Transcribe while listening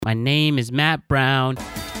My name is Matt Brown,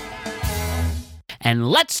 and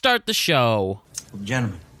let's start the show. Well,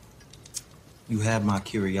 gentlemen, you had my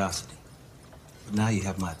curiosity, but now you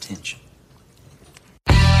have my attention.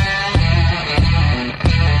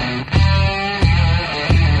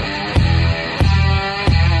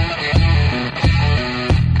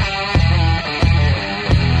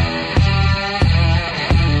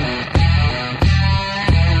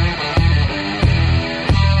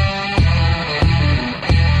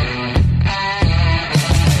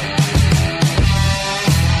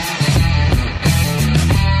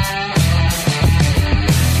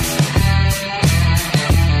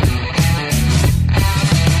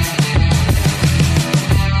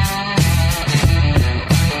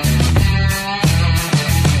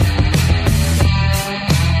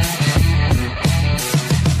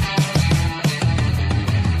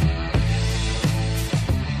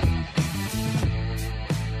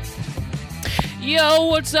 Yo,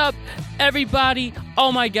 what's up, everybody?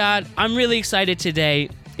 Oh my God, I'm really excited today.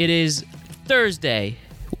 It is Thursday.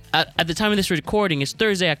 At the time of this recording, it's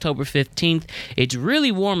Thursday, October 15th. It's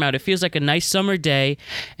really warm out. It feels like a nice summer day,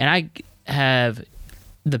 and I have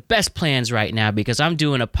the best plans right now because I'm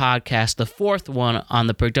doing a podcast, the fourth one on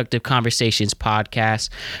the Productive Conversations podcast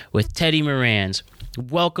with Teddy Morans.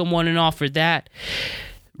 Welcome one and all for that.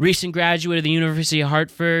 Recent graduate of the University of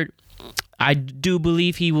Hartford. I do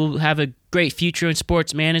believe he will have a great future in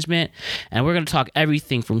sports management, and we're going to talk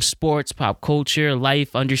everything from sports, pop culture,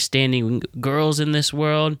 life, understanding girls in this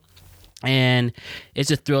world, and it's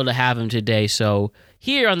a thrill to have him today. So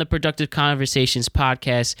here on the Productive Conversations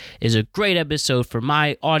podcast is a great episode for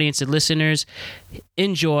my audience and listeners.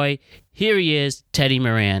 Enjoy. Here he is, Teddy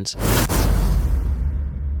Morans.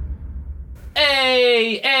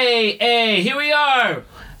 Hey, here we are.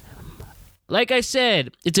 Like I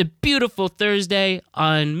said, it's a beautiful Thursday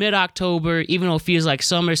on mid-October, even though it feels like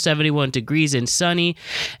summer, 71 degrees and sunny.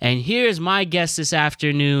 And here's my guest this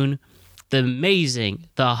afternoon, the amazing,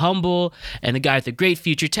 the humble, and the guy with a great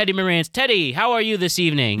future, Teddy Morans. Teddy, how are you this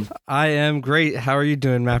evening? I am great. How are you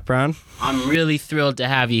doing, Matt Brown? I'm really thrilled to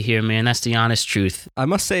have you here, man. That's the honest truth. I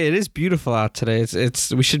must say, it is beautiful out today.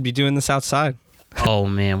 We should be doing this outside. Oh,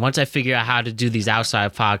 man. Once I figure out how to do these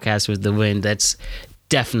outside podcasts with the wind, that's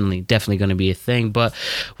definitely going to be a thing. But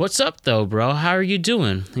what's up though, bro? How are you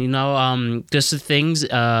doing? You know, just the things,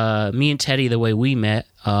 me and Teddy, the way we met,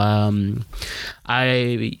 we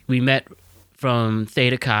met from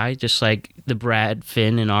Theta Chi, just like the Brad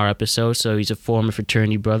Finn in our episode. So he's a former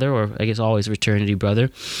fraternity brother, or I guess always fraternity brother.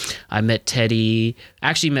 I met Teddy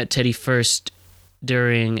first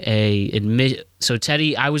during so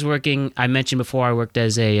Teddy, I mentioned before, I worked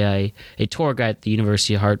as a tour guide at the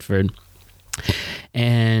University of Hartford.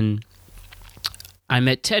 And I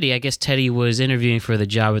met Teddy. I guess Teddy was interviewing for the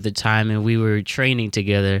job at the time, and we were training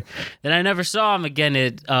together. Then I never saw him again.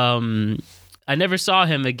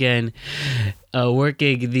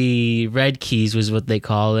 Working the Red Keys was what they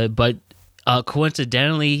call it. But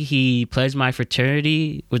coincidentally, he pledged my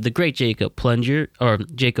fraternity with the great Jacob Unger,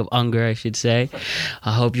 I should say.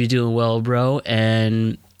 I hope you're doing well, bro.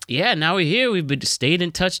 And yeah, now we're here. We've stayed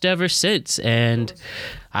in touch ever since, and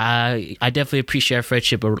I definitely appreciate our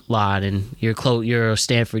friendship a lot. And you're a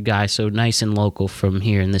Stanford guy, so nice and local from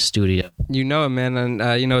here in the studio. You know it, man. And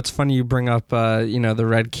it's funny you bring up the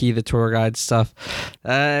Red Key, the tour guide stuff.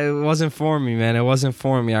 It wasn't for me, man. It wasn't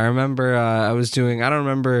for me. I remember I don't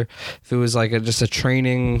remember if it was like just a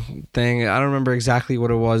training thing. I don't remember exactly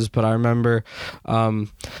what it was, but I remember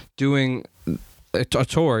doing a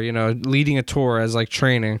tour, leading a tour as like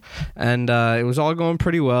training, and it was all going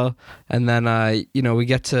pretty well. And then we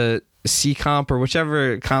get to C-Comp or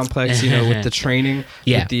whichever complex, with the training,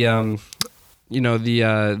 with the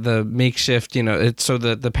the makeshift, it's so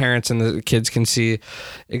that the parents and the kids can see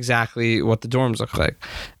exactly what the dorms look like.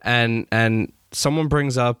 And someone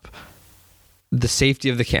brings up the safety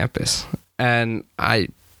of the campus, and I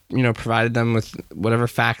provided them with whatever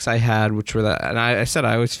facts I had, which were that, and I said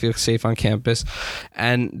I always feel safe on campus,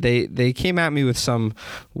 and they came at me with some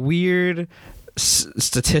weird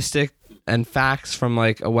statistic and facts from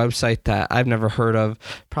like a website that I've never heard of,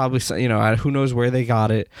 probably who knows where they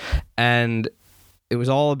got it, and it was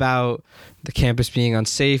all about the campus being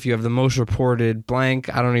unsafe. You have the most reported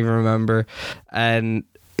blank, I don't even remember, and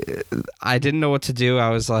I didn't know what to do. I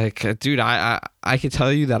was like, dude, I could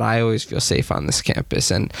tell you that I always feel safe on this campus,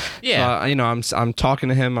 and yeah, so, I'm talking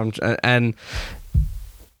to him, and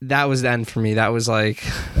that was the end for me. That was like,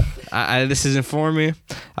 this isn't for me.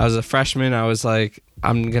 I was a freshman. I was like,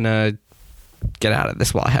 I'm gonna get out of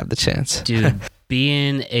this while I have the chance. Dude,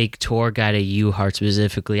 being a tour guide at U-Heart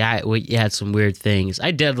specifically, we had some weird things.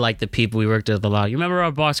 I did like the people we worked with a lot. You remember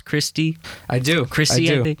our boss, Christy? I do.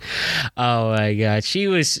 Chrissy, I think. Oh my God, she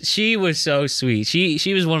was so sweet.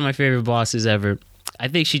 She was one of my favorite bosses ever. I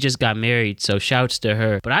think she just got married, so shouts to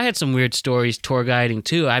her. But I had some weird stories tour guiding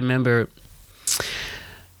too. I remember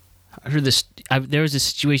I heard this. There was a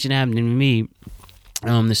situation happening to me.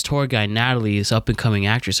 This tour guide, Natalie, is up and coming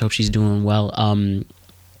actress. Hope she's doing well.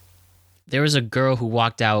 There was a girl who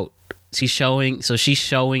walked out. She's showing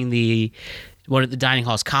the one of the dining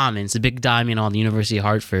hall's commons, the big diamond on the University of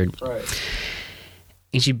Hartford. Right.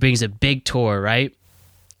 And she brings a big tour, right?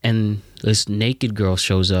 And this naked girl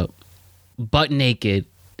shows up, butt naked,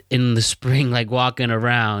 in the spring, like walking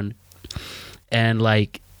around, and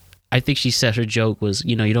like. I think she said her joke was,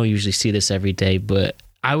 you don't usually see this every day, but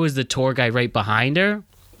I was the tour guide right behind her,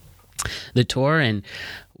 the tour, and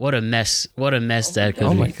what a mess that could be.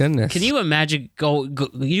 Oh my goodness. Can you imagine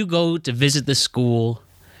you go to visit the school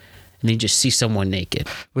and then you just see someone naked?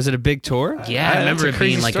 Was it a big tour? Yeah, I remember it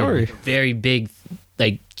being like story. a very big,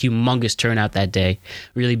 like humongous turnout that day.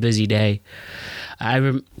 Really busy day.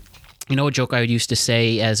 You know what joke I would used to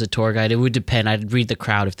say as a tour guide? It would depend. I'd read the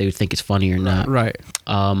crowd if they would think it's funny or not. Right.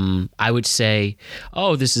 I would say,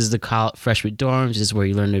 oh, this is the freshman dorms. This is where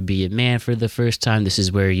you learn to be a man for the first time. This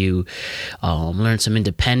is where you learn some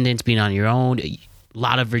independence, being on your own. A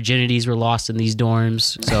lot of virginities were lost in these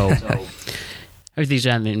dorms. So everything's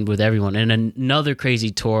happening with everyone. And another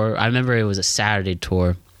crazy tour, I remember it was a Saturday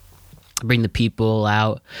tour. Bring the people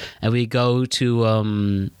out, and we go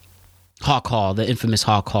to... Hawk Hall, the infamous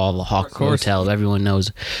Hawk Hall, the Hawk Hotel, everyone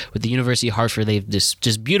knows. With the University of Hartford, they have this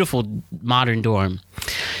just beautiful modern dorm.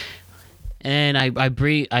 And I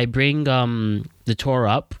bring the tour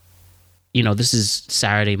up. This is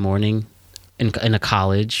Saturday morning in a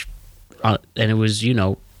college, and it was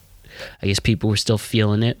I guess people were still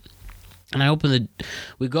feeling it. And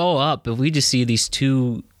we go up, and we just see these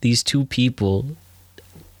two people.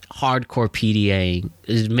 Hardcore PDA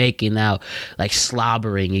is making out, like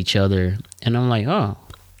slobbering each other, and I'm like,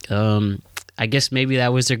 I guess maybe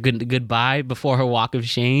that was their goodbye before her walk of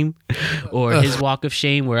shame, or his walk of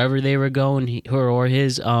shame, wherever they were going, her or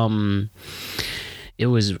his. It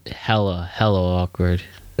was hella awkward.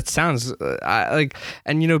 It sounds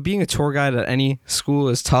and being a tour guide at any school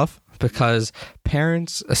is tough because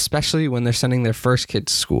parents, especially when they're sending their first kid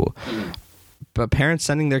to school. But parents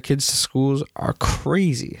sending their kids to schools are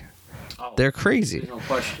crazy. They're crazy. No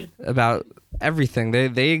question. About everything.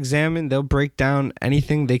 They examine, they'll break down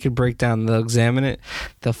anything they could break down. They'll examine it.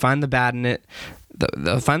 They'll find the bad in it.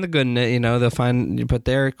 They'll find the good in it, but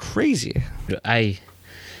they're crazy. I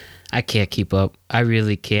can't keep up. I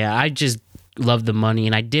really can't. I just love the money,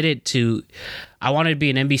 and I did it I wanted to be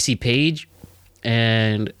an NBC page,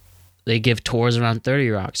 and they give tours around 30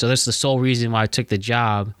 Rock. So that's the sole reason why I took the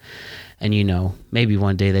job. And, maybe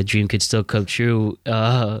one day that dream could still come true.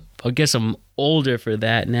 I guess I'm older for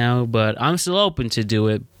that now, but I'm still open to do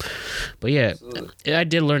it. But yeah, absolutely. I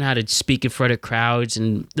did learn how to speak in front of crowds,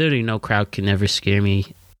 and literally no crowd can ever scare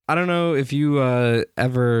me. I don't know if you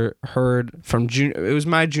ever heard from it was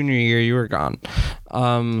my junior year. You were gone.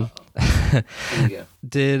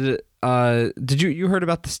 Did you heard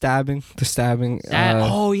about the stabbing?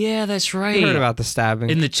 Oh yeah, that's right. You heard about the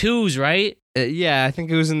stabbing in the twos, right? Yeah, I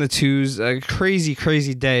think it was in the twos. A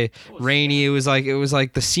crazy day, rainy. It was like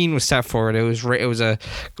the scene was set for it. It was a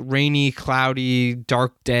rainy, cloudy,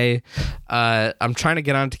 dark day. I'm trying to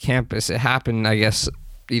get onto campus. It happened, I guess,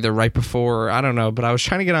 either right before, or I don't know, but I was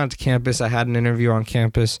trying to get onto campus. I had an interview on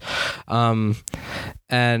campus,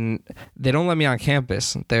 and they don't let me on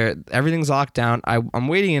campus. Everything's locked down. I'm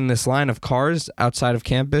waiting in this line of cars outside of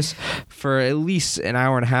campus for at least an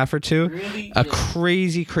hour and a half or two. Really?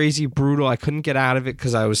 Crazy brutal. I couldn't get out of it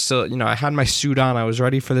because I was still, I had my suit on. I was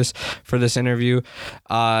ready for this interview.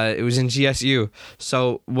 It was in GSU.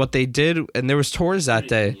 So what they did, and there was tours that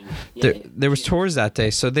day. There was tours that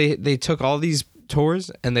day. So they took all these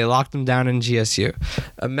tours and they locked them down in GSU.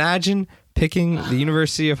 Imagine picking the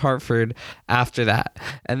University of Hartford after that.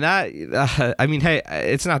 And that, hey,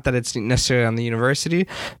 it's not that it's necessarily on the university,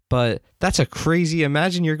 but that's a crazy,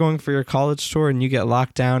 imagine you're going for your college tour and you get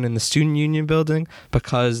locked down in the student union building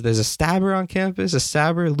because there's a stabber on campus, a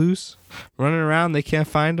stabber loose, running around, they can't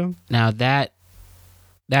find him. Now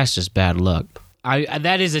that's just bad luck.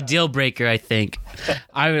 That is a deal breaker, I think.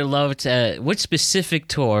 I would love to. What specific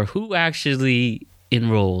tour? Who actually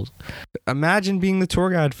enrolled? Imagine being the tour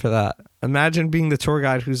guide for that. Imagine being the tour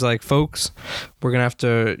guide who's like, folks, we're going to have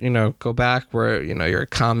to, go back where, you're at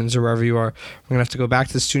Commons or wherever you are. We're going to have to go back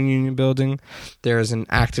to the student union building. There's an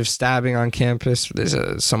active stabbing on campus. There's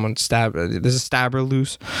a stabber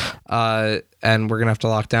loose. And we're going to have to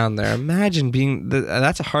lock down there. Imagine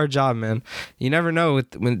that's a hard job, man. You never know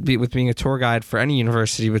with being a tour guide for any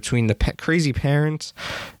university, between the crazy parents,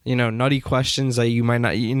 nutty questions that you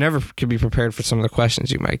never could be prepared for some of the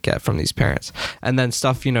questions you might get from these parents. And then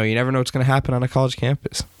stuff, you never know what's going to happen on a college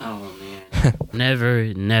campus. Oh, man.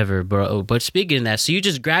 Never, bro. But speaking of that, so you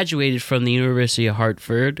just graduated from the University of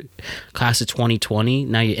Hartford, class of 2020.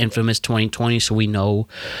 Now you're infamous 2020, so we know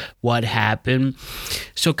what happened.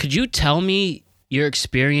 So could you tell me your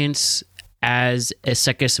experience as a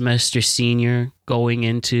second semester senior going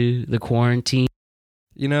into the quarantine?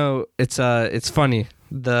 It's funny.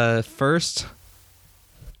 The first,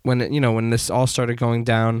 when this all started going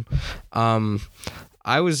down,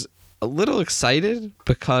 I was a little excited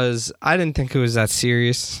because I didn't think it was that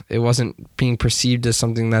serious. It wasn't being perceived as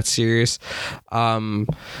something that serious.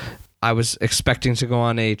 I was expecting to go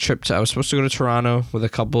on a trip I was supposed to go to Toronto with a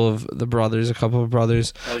couple of brothers.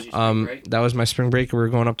 That was your spring break? That was my spring break. We were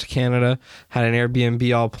going up to Canada, had an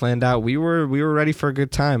Airbnb all planned out. We were ready for a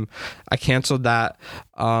good time. I canceled that.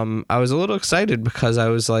 I was a little excited because I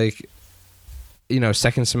was like,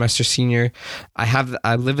 second semester senior.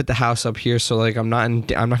 I live at the house up here, so like I'm not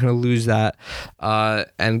going to lose that.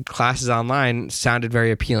 And classes online sounded very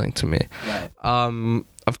appealing to me. Right.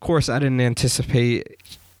 Of course, I didn't anticipate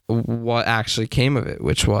what actually came of it,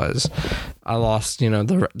 which was I lost,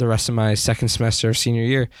 the rest of my second semester of senior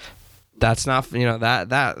year. That's not,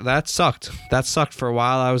 that sucked. That sucked for a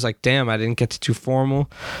while. I was like, damn, I didn't get to do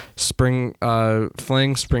formal spring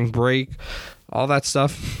fling, spring break, all that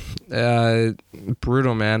stuff.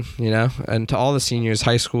 Brutal, man, and to all the seniors,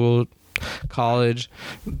 high school, college,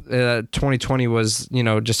 2020 was,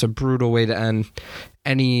 just a brutal way to end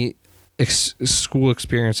any school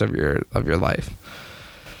experience of your life.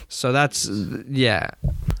 So that's, yeah.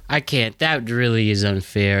 I can't. That really is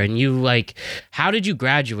unfair. And you, how did you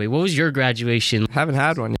graduate? What was your graduation? Haven't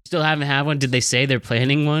had one. Still haven't had one? Did they say they're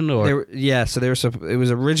planning one? Or it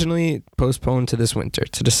was originally postponed to this winter,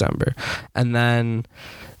 to December. And then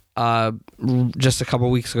just a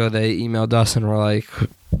couple weeks ago, they emailed us and were like,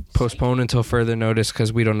 postponed until further notice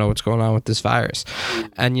because we don't know what's going on with this virus.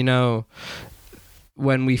 And,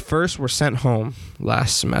 when we first were sent home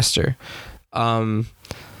last semester,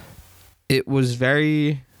 it was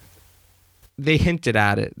they hinted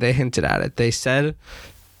at it. They said,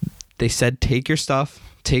 take your stuff,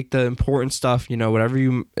 take the important stuff,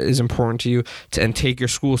 whatever is important to you, and take your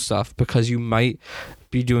school stuff because you might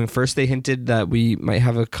be doing, first they hinted that we might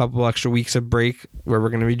have a couple extra weeks of break where we're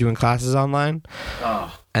going to be doing classes online.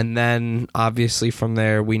 Oh. And then obviously from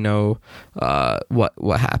there we know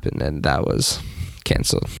what happened, and that was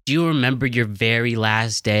canceled. Do you remember your very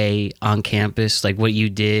last day on campus, like what you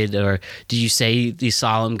did, or did you say these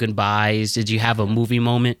solemn goodbyes? Did you have a movie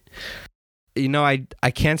moment? I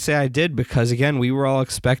can't say I did because, again, we were all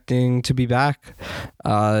expecting to be back.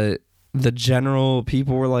 The general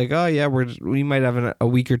people were like, oh yeah, we might have a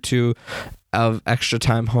week or two of extra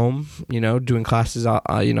time home, doing classes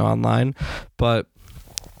online, but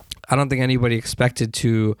I don't think anybody expected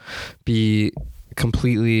to be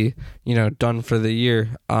completely, done for the year.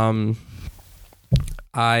 I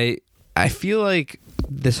feel like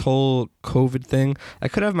this whole COVID thing, I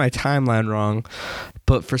could have my timeline wrong,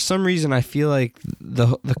 but for some reason I feel like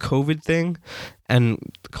the COVID thing and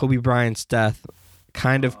Kobe Bryant's death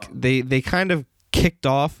they kind of kicked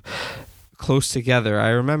off close together. I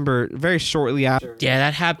remember very shortly after. Yeah,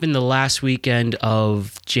 that happened the last weekend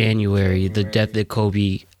of January, the death of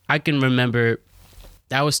Kobe. I can remember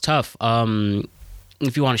that was tough.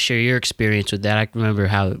 If you want to share your experience with that, I can remember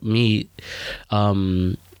how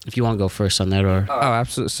if you want to go first on that, or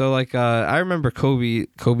absolutely. So I remember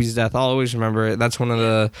Kobe's death. I'll always remember it. That's one of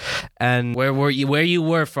the, and where you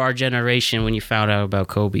were for our generation when you found out about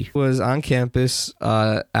Kobe. Was on campus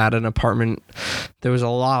at an apartment. There was a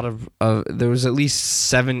lot of there was at least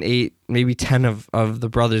 7, 8, maybe 10 of the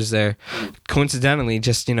brothers there, coincidentally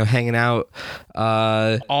just hanging out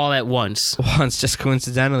all at once, just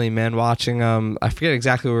coincidentally, man, watching I forget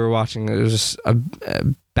exactly what we were watching. It was just a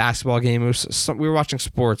basketball game. It was we were watching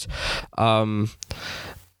sports, and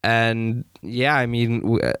yeah, I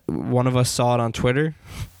mean, one of us saw it on Twitter,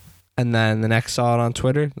 and then the next saw it on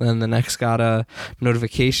Twitter, then the next got a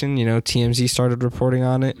notification. TMZ started reporting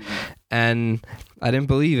on it, and I didn't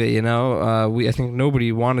believe it. I think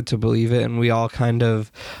nobody wanted to believe it, and we all kind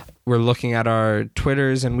of were looking at our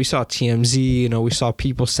Twitters, and we saw TMZ. We saw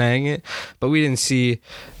people saying it, but we didn't see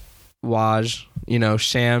Waj,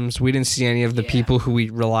 Shams. We didn't see any of the people who we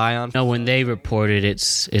rely on. No, when they reported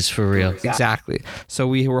it's for real. Exactly. So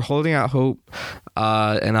we were holding out hope,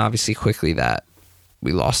 and obviously quickly that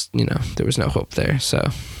we lost. There was no hope there. So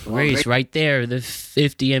Race right there, the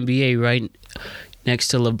 50 NBA right next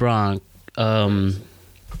to LeBron.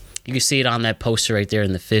 You can see it on that poster right there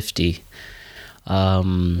in the 50.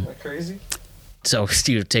 crazy. So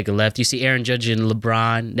Steve, take a left. You see Aaron Judge and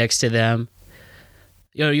LeBron next to them.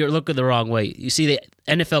 You're looking the wrong way. You see the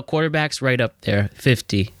NFL quarterbacks right up there,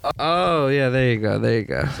 50. Oh yeah, there you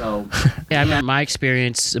go. So yeah, I remember my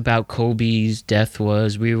experience about Kobe's death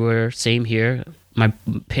was same here. My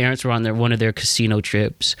parents were on one of their casino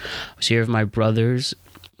trips. I was here with my brothers,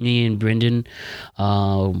 me and Brendan.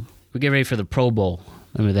 We're getting ready for the Pro Bowl.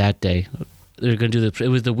 Remember that day? They're gonna do it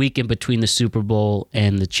was the weekend between the Super Bowl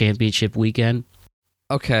and the championship weekend.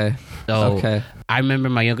 Okay. So Okay. I remember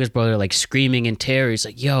my youngest brother like screaming in terror. He's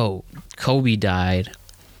like, "Yo, Kobe died,"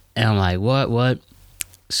 and I'm like, "What?"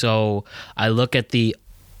 So I look at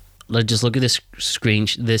let's look at this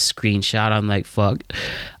screenshot. I'm like, "Fuck,"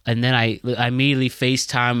 and then I immediately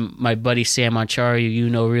FaceTime my buddy Sam Anchari,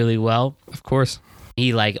 who really well. Of course.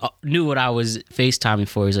 He like knew what I was FaceTiming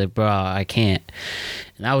for. He's like, "Bro, I can't,"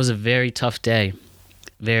 and that was a very tough day,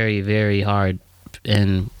 very very hard,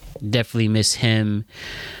 and definitely miss him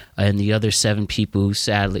and the other 7 people who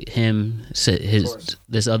sadly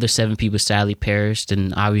this other 7 people sadly perished,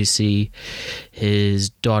 and obviously his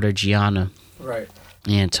daughter Gianna. Right.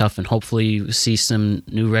 And tough, and hopefully we'll see some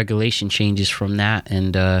new regulation changes from that.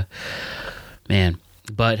 And man,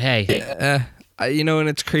 but hey, and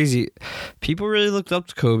it's crazy. People really looked up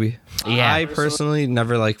to Kobe. Yeah. I personally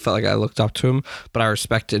never felt like I looked up to him, but I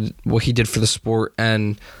respected what he did for the sport,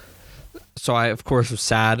 and so I, of course, was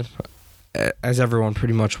sad, as everyone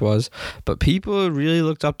pretty much was. But people really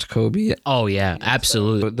looked up to Kobe. Oh yeah,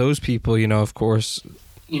 absolutely. But those people, of course,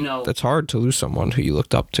 it's hard to lose someone who you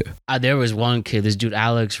looked up to. There was one kid, this dude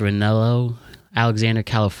Alex Ranello, Alexander,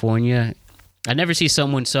 California. I never see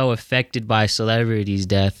someone so affected by a celebrity's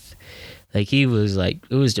death. Like he was it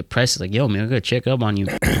was depressing. Like, yo, man, I'm gonna check up on you.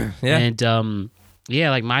 Yeah. And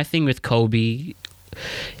my thing with Kobe,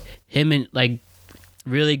 him and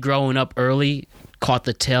really growing up early, caught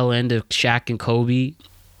the tail end of Shaq and Kobe.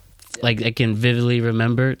 I can vividly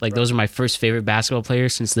remember. Those are my first favorite basketball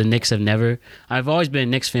players since the Knicks have never. I've always been a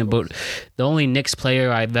Knicks fan, but the only Knicks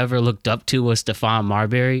player I've ever looked up to was Stephon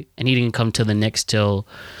Marbury, and he didn't come to the Knicks till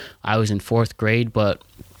I was in 4th grade. But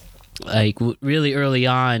really early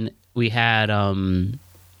on, we had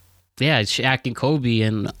Shaq and Kobe,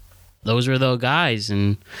 and those were the guys.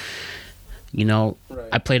 And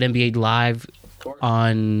I played NBA Live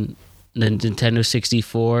on the Nintendo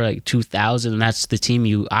 64 2000, and that's the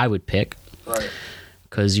team I would pick, Right.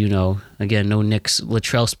 because again, no Knicks.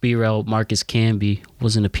 Latrell Sprewell, Marcus Camby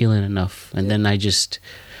wasn't appealing enough. And then I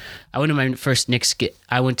went to my first Knicks game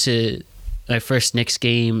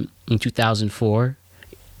in 2004.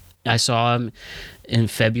 I saw him in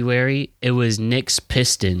February. It was Knicks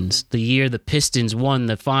Pistons, the year the Pistons won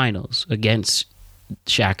the finals against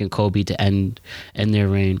Shaq and Kobe to end their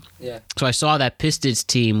reign. Yeah. So I saw that Pistons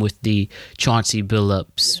team with the Chauncey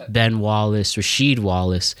Billups, Ben Wallace, Rasheed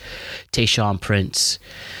Wallace, Tayshaun Prince.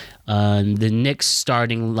 The Knicks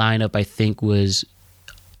starting lineup, I think, was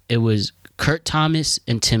Kurt Thomas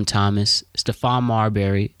and Tim Thomas, Stephon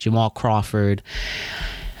Marbury, Jamal Crawford,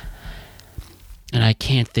 and I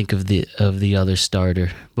can't think of the other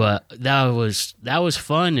starter. But that was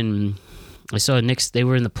fun. And I saw the Knicks. They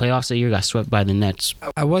were in the playoffs that year. Got swept by the Nets.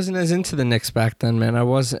 I wasn't as into the Knicks back then, man. I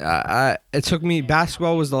wasn't. It took me.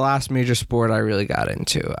 Basketball was the last major sport I really got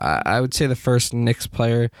into. I would say the first Knicks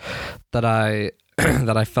player that I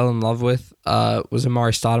fell in love with was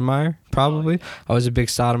Amari Stoudemire. Probably, I was a big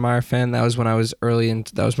Stoudemire fan. That was when I was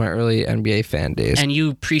that was my early NBA fan days. And you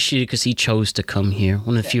appreciate it because he chose to come here.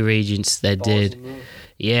 One of the few agents that did.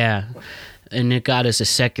 Yeah. And it got us a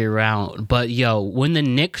 2nd round. But, when the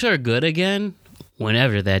Knicks are good again,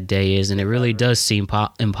 whenever that day is, and it really does seem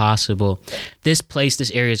impossible, this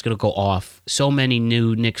area is going to go off. So many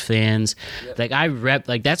new Knicks fans.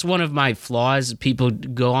 That's one of my flaws. People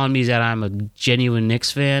go on me is that I'm a genuine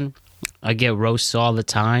Knicks fan. I get roasts all the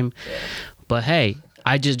time. But, hey,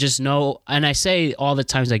 I just know, and I say all the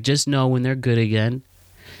time, just know when they're good again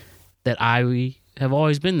that I have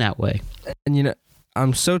always been that way. And,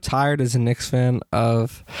 I'm so tired as a Knicks fan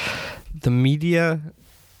of the media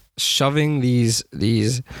shoving these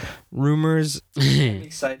rumors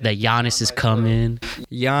that Giannis is coming.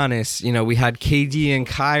 Giannis, we had KD and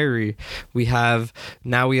Kyrie. We have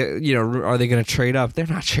now are they going to trade up? They're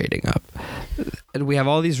not trading up. we have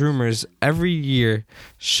all these rumors every year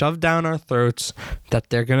shoved down our throats that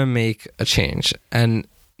they're gonna make a change, and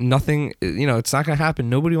nothing. It's not gonna happen.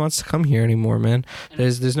 Nobody wants to come here anymore, man.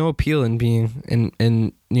 There's no appeal in being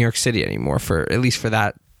in New York City anymore, for at least for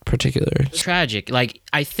that particular. It's tragic. Like,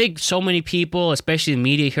 I think so many people, especially the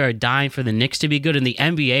media here, are dying for the Knicks to be good, and the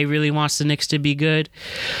NBA really wants the Knicks to be good.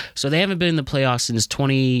 So they haven't been in the playoffs since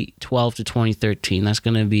 2012 to 2013. That's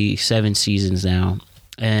going to be 7 seasons now.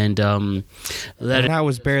 And that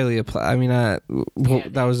was barely a play. I mean, that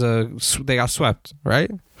was they got swept, right?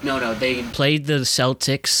 No, they played the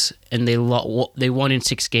Celtics and they won in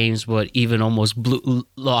 6 games, but even almost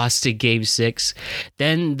lost to Game 6.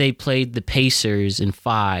 Then they played the Pacers in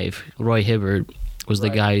 5. Roy Hibbert was the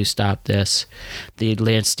guy who stopped this. They had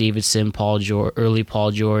Lance Stevenson, early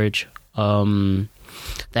Paul George.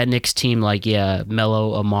 That Knicks team,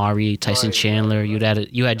 Melo, Amari, Tyson Chandler.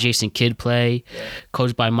 You had Jason Kidd play,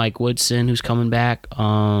 coached by Mike Woodson, who's coming back.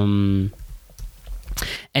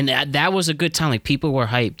 And that was a good time. Like, people were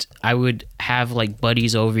hyped. I would have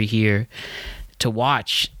buddies over here to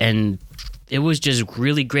watch, and it was just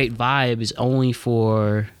really great vibes, only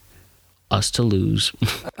for us to lose.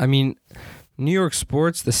 I mean, New York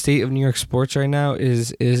sports, the state of New York sports right now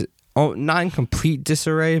is not in complete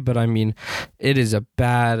disarray, but I mean,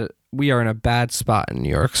 we are in a bad spot in New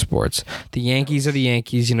York sports. The Yankees are the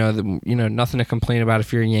Yankees, nothing to complain about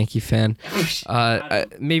if you're a Yankee fan.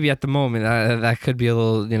 Maybe at the moment, that could be a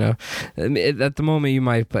little, at the moment you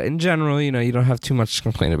might, but in general, you don't have too much to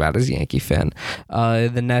complain about as a Yankee fan.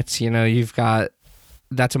 The Nets, you've got,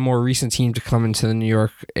 that's a more recent team to come into the New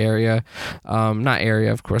York area. Not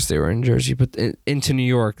area, of course, they were in Jersey, but into New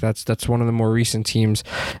York. That's one of the more recent teams.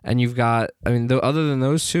 And you've got, other than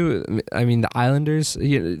those two, the Islanders.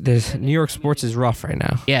 New York sports is rough right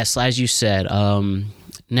now. Yes, as you said,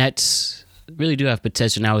 Nets really do have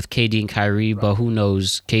potential now with KD and Kyrie, but who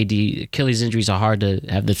knows? Achilles injuries are hard to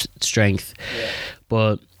have the strength. Yeah.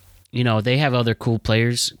 But they have other cool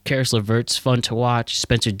players. Karis LeVert's fun to watch.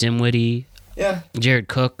 Spencer Dinwiddie. Yeah, Jared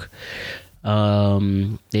Cook. They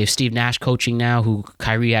have Steve Nash coaching now, who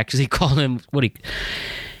Kyrie actually called him.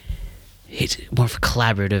 It's more of a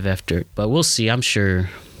collaborative effort, but we'll see. I'm sure.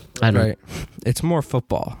 Right. It's more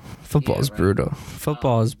football. Football is brutal.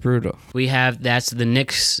 Football is brutal. That's the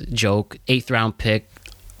Knicks joke, 8th round pick.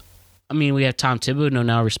 I mean, we have Tom Thibodeau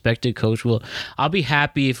now, respected coach. Well, I'll be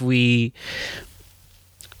happy if it'd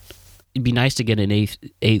be nice to get an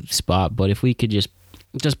eighth spot, but if we could just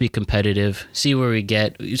be competitive, see where we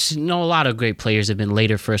get. A lot of great players have been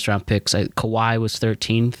later first-round picks. Kawhi was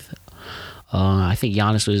 13th. I think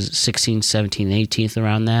Giannis was 16th, 17th, 18th,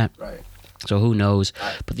 around that. Right. So who knows?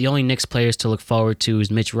 But the only Knicks players to look forward to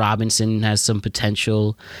is Mitch Robinson has some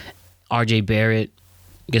potential. R.J. Barrett,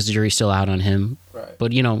 I guess the jury's still out on him. Right.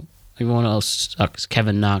 But, everyone else sucks.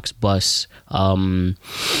 Kevin Knox, Bus.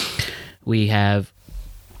 We have...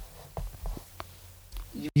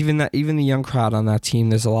 Even the young crowd on that team,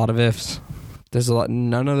 there's a lot of ifs. There's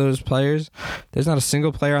none of those players. There's not a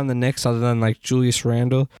single player on the Knicks other than Julius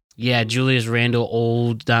Randle. Yeah, Julius Randle,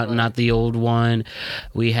 old, not the old one.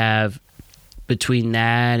 We have between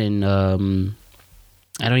that and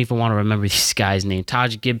I don't even want to remember this guy's name.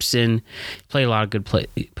 Taj Gibson played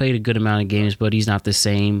played a good amount of games, but he's not the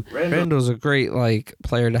same. Randall's a great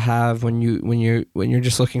player to have when you're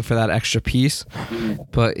just looking for that extra piece,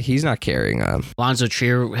 but he's not carrying on. Alonzo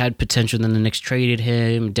Trier had potential, then the Knicks traded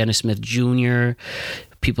him. Dennis Smith Jr.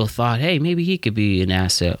 People thought, hey, maybe he could be an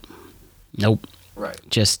asset. Nope. Right.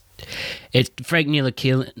 Frank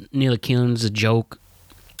Ntilikina's a joke.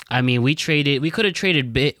 I mean, we could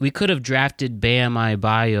have drafted Bam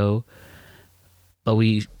Adebayo, but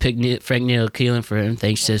we picked Frank Ntilikina for him,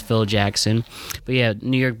 thanks to Phil Jackson. But yeah,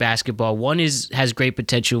 New York basketball. One has great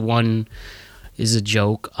potential. One is a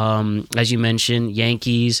joke. As you mentioned,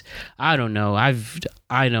 Yankees. I don't know. I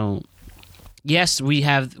don't. Yes, we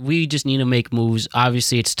just need to make moves.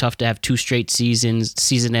 Obviously, it's tough to have 2 straight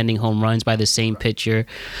season-ending home runs by the same pitcher.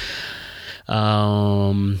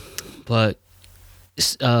 But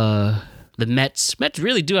the Mets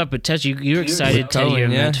really do have potential. You're excited, Teddy. You're a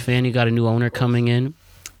Mets fan. You got a new owner coming in.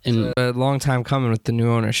 And a long time coming with the new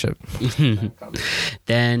ownership.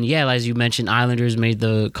 Then, as you mentioned, Islanders made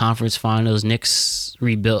the conference finals. Knicks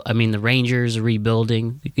rebuilt. I mean, the Rangers are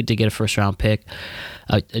rebuilding. We get to get a first-round pick,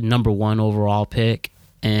 a number 1 overall pick.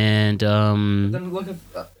 And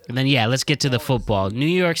let's get to the football. New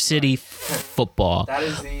York City football. That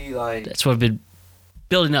is that's what I've been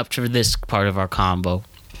building up to this part of our combo.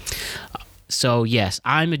 So, yes,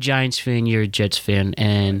 I'm a Giants fan, you're a Jets fan,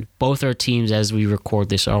 and both our teams, as we record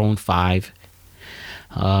this, are on 5.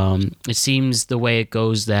 It seems the way it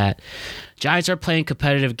goes that Giants are playing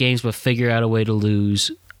competitive games but figure out a way to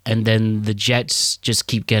lose. And then the Jets just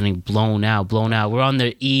keep getting blown out. We're on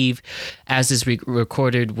the eve, as this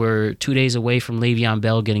recorded, we're 2 days away from Le'Veon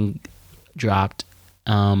Bell getting dropped,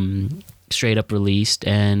 straight up released.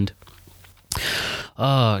 And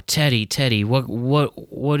Teddy,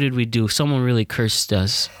 what did we do? Someone really cursed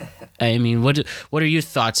us. I mean, what are your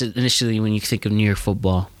thoughts initially when you think of New York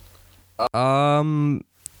football? I'm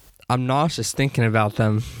nauseous thinking about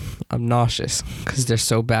them. I'm nauseous because they're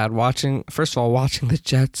so bad. First of all, watching the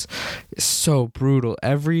Jets is so brutal.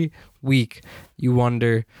 Every week you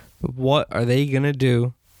wonder, what are they going to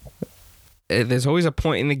do? There's always a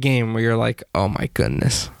point in the game where you're like, oh my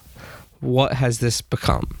goodness, what has this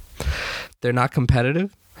become? They're not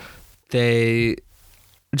competitive. They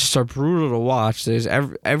just are brutal to watch. There's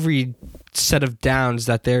every set of downs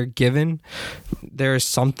that they're given, there's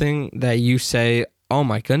something that you say, oh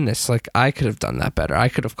my goodness, like I could have done that better. I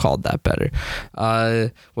could have called that better.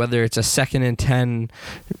 Whether it's a 2nd and 10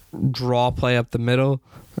 draw play up the middle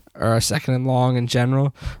or a 2nd and long in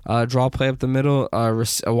general, draw play up the middle,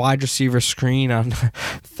 a wide receiver screen on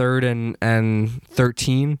 3rd and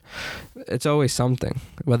 13. It's always something.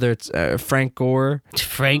 Whether it's Frank Gore.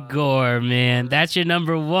 Frank Gore, man. That's your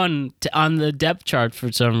number one on the depth chart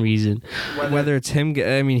for some reason. Whether it's him,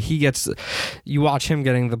 I mean, you watch him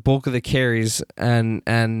getting the bulk of the carries, and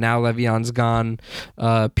now Le'Veon's gone.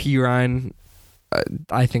 P. Ryan,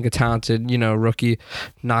 I think a talented, rookie,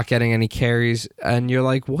 not getting any carries, and you're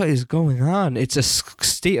like, what is going on? It's a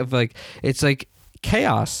state of it's like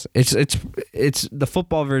chaos. It's the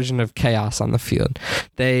football version of chaos on the field.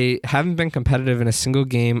 They haven't been competitive in a single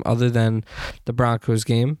game other than the Broncos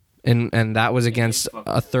game. And that was against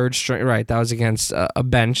a third string, right? That was against a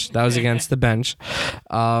bench. That was against the bench.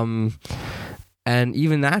 And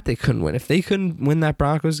even that they couldn't win. If they couldn't win that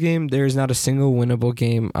Broncos game, there is not a single winnable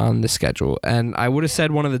game on the schedule. And I would have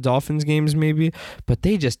said one of the Dolphins games maybe, but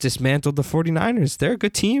they just dismantled the 49ers. They're a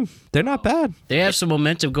good team. They're not bad. They have some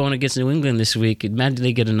momentum going against New England this week. Imagine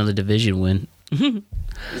they get another division win.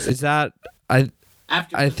 Is that I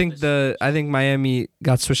think Miami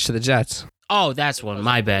got switched to the Jets. Oh, that's one.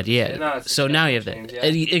 My bad. Yeah. So now you have that.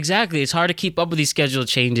 Exactly. It's hard to keep up with these schedule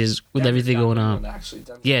changes with everything going on.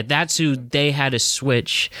 Yeah, that's who they had to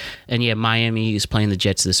switch. And yeah, Miami is playing the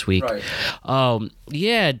Jets this week. Right.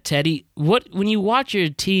 Yeah, Teddy. When you watch your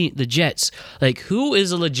team, the Jets, like who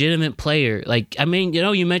is a legitimate player? Like, I mean,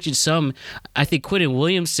 you mentioned some. I think Quentin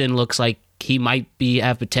Williamson looks like he might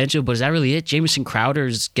have potential, but is that really it? Jamison Crowder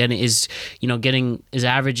is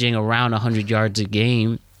averaging around 100 yards a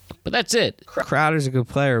game. But that's it. Crowder's a good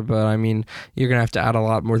player, but I mean, you're gonna have to add a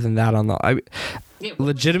lot more than that on the.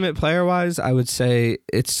 Legitimate player wise, I would say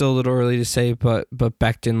it's still a little early to say, but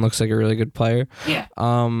Becton looks like a really good player. Yeah.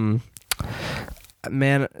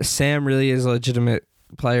 Man, Sam really is a legitimate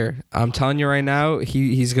player. I'm telling you right now,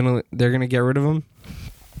 they're gonna get rid of him.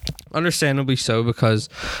 Understandably so, because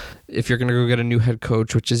if you're gonna go get a new head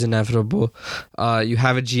coach, which is inevitable, you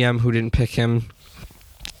have a GM who didn't pick him.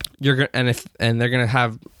 They're gonna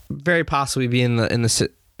have very possibly be in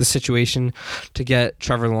the situation to get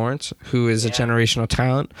Trevor Lawrence, who is a generational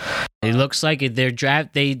talent. It looks like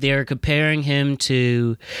they're comparing him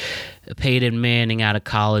to Peyton Manning out of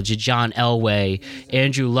college, John Elway,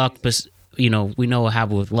 Andrew Luck. But we know what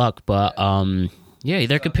happened with Luck, but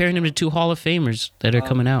they're comparing him to two Hall of Famers that are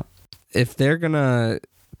coming out. If they're gonna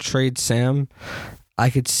trade Sam, I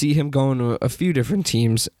could see him going to a few different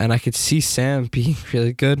teams, and I could see Sam being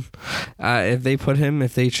really good. If they put him,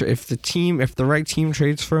 if the right team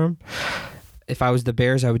trades for him, if I was the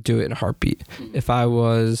Bears, I would do it in a heartbeat. If I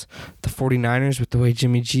was the 49ers, with the way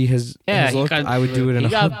Jimmy G has looked, I would do it in a heartbeat.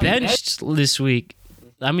 He got benched this week.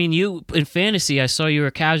 I mean, you in fantasy, I saw you were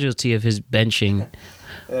a casualty of his benching.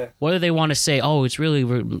 Whether they want to say, oh, it's really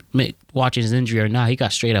watching his injury or not, he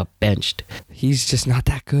got straight up benched. He's just not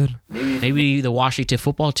that good. Maybe the Washington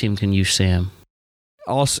football team can use Sam.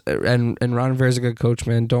 Also, and Ron Rivera's a good coach,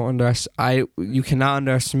 man. You cannot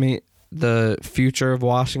underestimate the future of the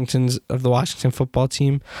Washington football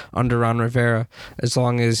team under Ron Rivera, as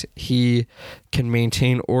long as he can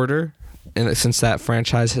maintain order. And since that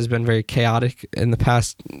franchise has been very chaotic in the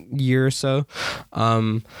past year or so,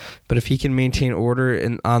 but if he can maintain order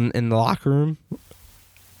in the locker room,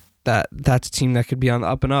 that's a team that could be on the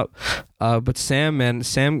up and up. But Sam,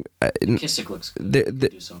 Kissick looks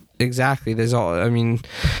good. Exactly. There's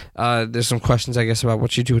some questions, I guess, about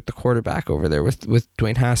what you do with the quarterback over there with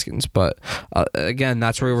Dwayne Haskins. But again,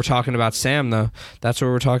 that's where we're talking about Sam, though. That's where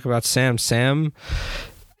we're talking about Sam. Sam,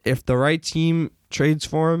 if the right team trades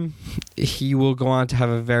for him, he will go on to have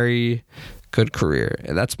a very good career.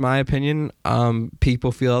 That's my opinion.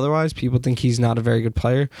 People feel otherwise. People think he's not a very good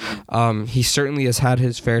player. He certainly has had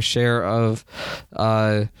his fair share of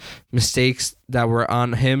mistakes that were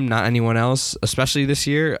on him, not anyone else, especially this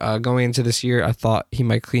year. Going into this year, I thought he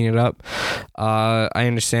might clean it up. I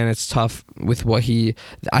understand it's tough with what I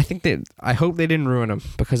hope they didn't ruin him,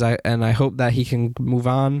 because I hope that he can move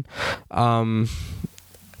on,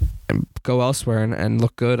 and go elsewhere and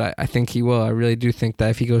look good. I think he will. I really do think that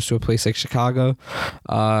if he goes to a place like Chicago,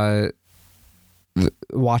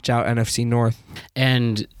 watch out NFC North.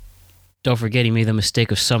 And don't forget, he made the mistake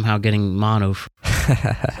of somehow getting mono.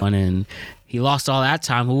 And he lost all that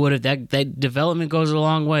time. Who would have? That development goes a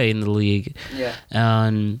long way in the league. Yeah.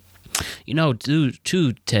 And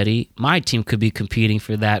too, Teddy, my team could be competing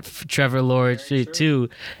for that. Trevor Lawrence too.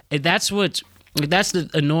 And that's the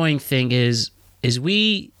annoying thing is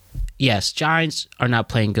we. Yes, Giants are not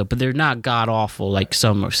playing good, but they're not god-awful like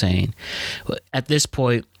some are saying. At this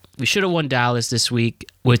point, we should have won Dallas this week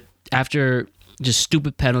after just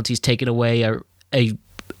stupid penalties taking away a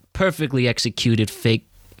perfectly executed fake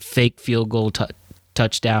field goal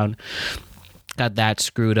touchdown. Got that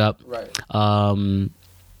screwed up. Right.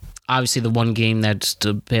 Obviously, the one game that's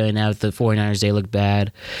playing out, the 49ers, they look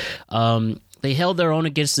bad. They held their own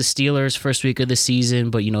against the Steelers first week of the season,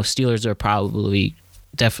 but, Steelers are probably...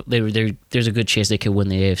 Definitely, there's a good chance they could win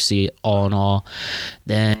the AFC. All in all,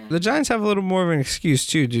 then the Giants have a little more of an excuse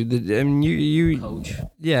too, dude.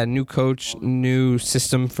 New coach, new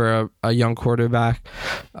system for a young quarterback.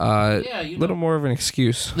 Little more of an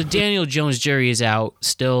excuse. The Daniel Jones jury is out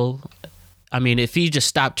still. I mean, if he just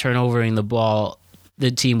stopped turnovering the ball, the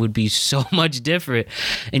team would be so much different.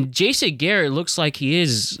 And Jason Garrett looks like he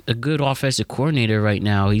is a good offensive coordinator right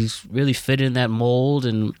now. He's really fit in that mold,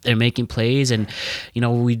 and they're making plays. And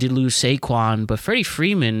we did lose Saquon, but Devontae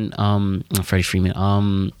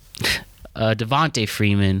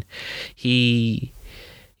Freeman, he's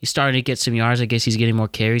starting to get some yards. I guess he's getting more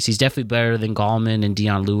carries. He's definitely better than Gallman and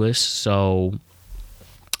Dion Lewis. So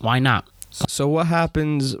why not? So what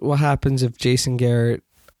happens if Jason Garrett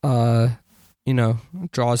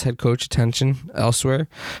draws head coach attention elsewhere,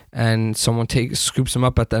 and someone scoops him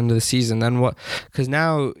up at the end of the season? Then what? Because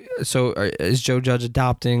now, is Joe Judge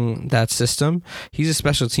adopting that system? He's a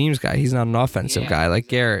special teams guy. He's not an offensive guy like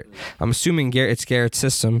Garrett. I'm assuming it's Garrett's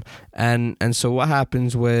system, and so what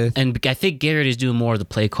happens with? And I think Garrett is doing more of the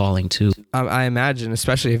play calling too. I imagine,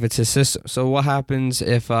 especially if it's his system. So what happens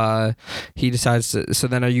if he decides to? So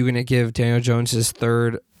then, are you going to give Daniel Jones his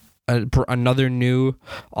third? Another new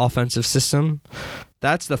offensive system?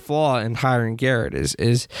 That's the flaw in hiring Garrett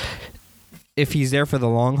is if he's there for the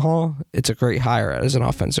long haul, it's a great hire as an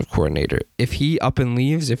offensive coordinator. If he up and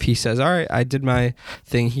leaves, if he says, all right, I did my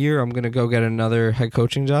thing here, I'm going to go get another head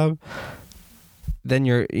coaching job, then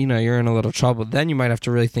you're in a little trouble. Then you might have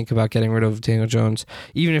to really think about getting rid of Daniel Jones,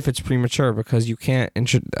 even if it's premature, because you can't.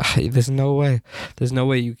 There's no way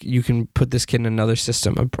you can put this kid in another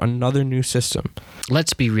system, another new system.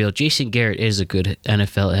 Let's be real. Jason Garrett is a good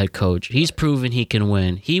NFL head coach. He's proven he can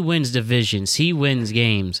win. He wins divisions. He wins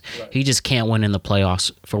games. Right. He just can't win in the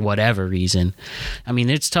playoffs for whatever reason. I mean,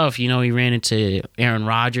 it's tough. He ran into Aaron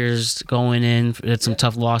Rodgers going in. Had some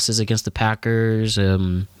tough losses against the Packers.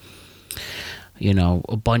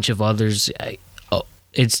 A bunch of others.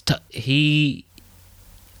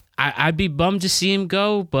 I'd be bummed to see him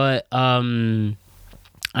go, but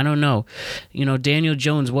I don't know. Daniel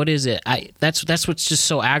Jones, what is it? That's what's just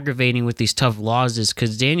so aggravating with these tough losses,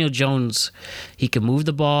 because Daniel Jones, he can move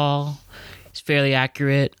the ball. He's fairly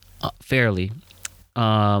accurate, fairly.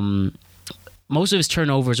 Most of his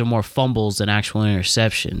turnovers are more fumbles than actual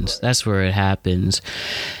interceptions. That's where it happens.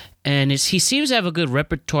 And he seems to have a good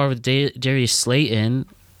repertoire with Darius Slayton.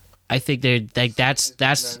 I think that's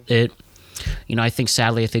it. I think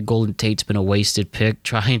Golden Tate's been a wasted pick,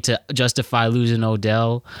 trying to justify losing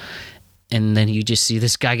Odell. And then you just see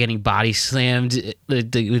this guy getting body slammed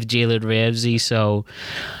with Jalen Ramsey. So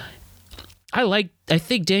I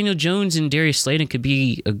think Daniel Jones and Darius Slayton could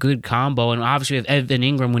be a good combo. And obviously with Evan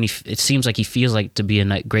Ingram, it seems like he feels like to be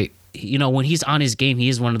a great. When he's on his game, he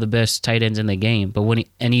is one of the best tight ends in the game. But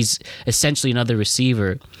he's essentially another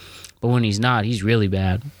receiver. But when he's not, he's really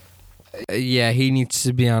bad. Yeah, he needs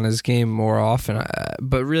to be on his game more often.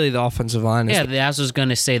 But really, the offensive line is... Yeah, that's what I was going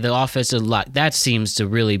to say. The offensive line, that seems to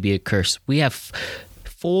really be a curse. We have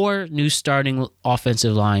 4 new starting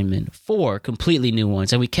offensive linemen. 4 completely new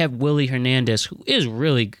ones. And we kept Willie Hernandez, who is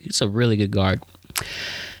he's a really good guard.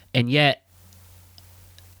 And yet,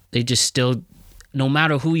 they just still... No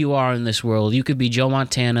matter who you are in this world, you could be Joe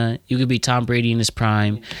Montana, you could be Tom Brady in his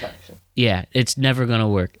prime. Yeah, it's never going to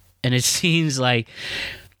work. And it seems like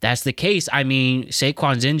that's the case. I mean,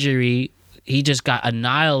 Saquon's injury, he just got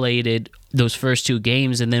annihilated those first 2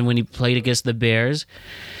 games, and then when he played against the Bears,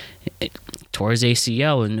 it tore his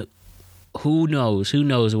ACL, and who knows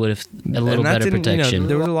what if a little better protection.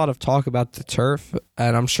 There was a lot of talk about the turf,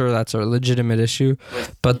 and I'm sure that's a legitimate issue,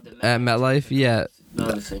 but at MetLife, yeah.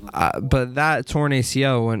 But that torn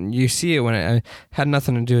ACL, when you see it, when it had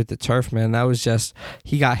nothing to do with the turf, man, that was just,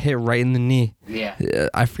 he got hit right in the knee. Yeah.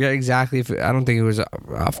 I forget exactly I don't think it was,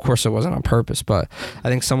 of course it wasn't on purpose, but I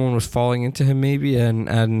think someone was falling into him maybe, and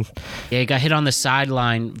yeah, he got hit on the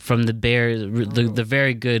sideline from the Bears, the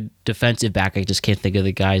very good defensive back. I just can't think of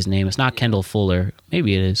the guy's name. It's not Kendall Fuller.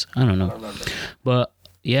 Maybe it is. I don't know. But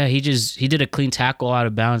yeah, he did a clean tackle out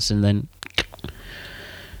of bounds, and then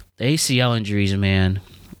the ACL injuries, man,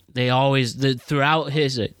 they always, throughout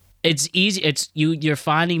his, it's easy. You're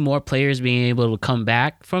finding more players being able to come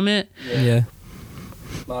back from it. Yeah.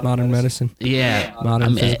 Modern medicine. Yeah.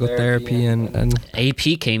 Modern physical therapy and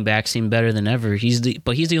AP came back, seemed better than ever. He's the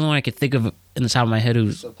only one I could think of in the top of my head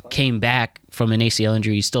who came back from an ACL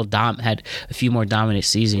injury. He still had a few more dominant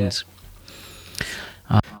seasons.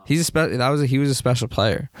 He was a special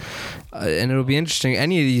player, and it'll be interesting.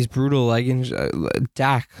 Any of these brutal leg injuries,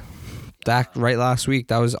 Dak right last week,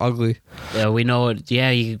 that was ugly. Yeah, we know it.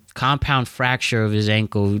 Yeah, he compound fracture of his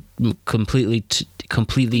ankle, completely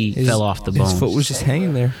fell off the bones. His foot was just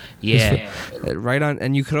hanging there. Yeah, right on.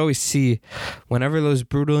 And you could always see whenever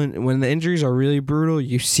when the injuries are really brutal,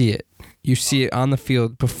 you see it. You see it on the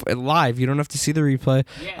field live. You don't have to see the replay.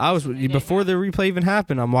 Before the replay even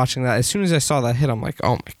happened, I'm watching that. As soon as I saw that hit, I'm like,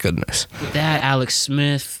 oh my goodness. That Alex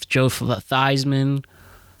Smith, Joe Theismann,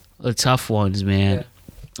 the tough ones, man. Yeah.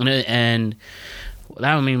 And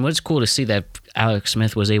I mean, what's cool to see that Alex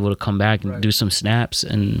Smith was able to come back and do some snaps.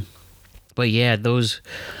 But yeah, those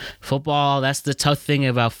football. That's the tough thing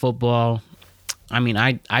about football. I mean,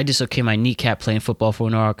 I dislocated my kneecap playing football for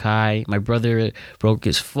Norwalk High. My brother broke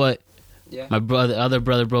his foot. Yeah. My other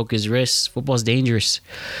brother broke his wrist. Football's dangerous,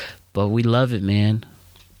 but we love it, man.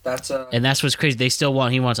 And that's what's crazy. They still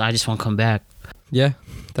want. I just want to come back. Yeah,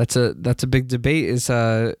 that's a big debate. Is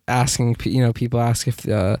asking people ask if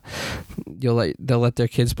they'll let their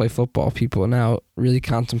kids play football. People now really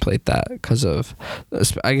contemplate that because of,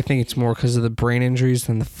 I think it's more because of the brain injuries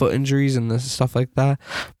than the foot injuries and the stuff like that.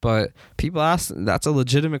 But people ask, that's a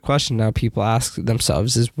legitimate question now. People ask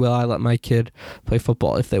themselves is, will I let my kid play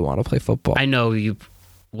football if they want to play football? I know you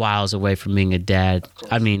miles away from being a dad.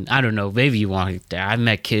 I mean, I don't know. Maybe you want a dad.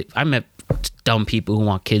 I met dumb people who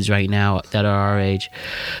want kids right now that are our age.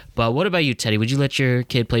 But what about you, Teddy? Would you let your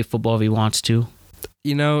kid play football if he wants to?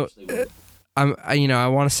 I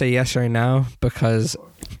want to say yes right now because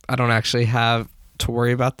I don't actually have to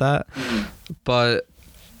worry about that. But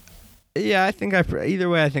yeah, I think either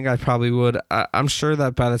way, I think I probably would. I'm sure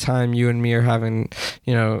that by the time you and me are having,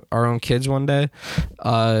 our own kids one day,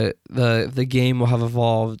 the game will have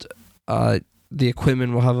evolved. The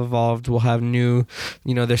equipment will have evolved. We'll have new,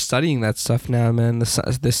 they're studying that stuff now, man.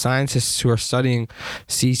 The scientists who are studying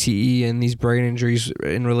CTE and these brain injuries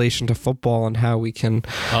in relation to football and how we can.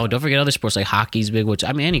 Oh, don't forget other sports like hockey's big,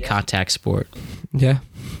 any contact sport. Yeah.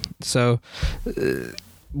 So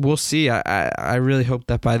we'll see. I really hope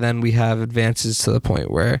that by then we have advances to the point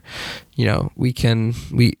where, we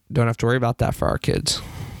don't have to worry about that for our kids.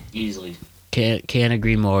 Easily. Can't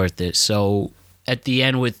agree more with this. So, at the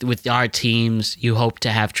end with our teams, you hope to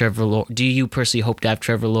have Trevor Lawrence. Do you personally hope to have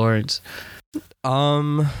Trevor Lawrence?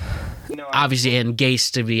 Obviously, and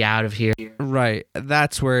Gase to be out of here. Right.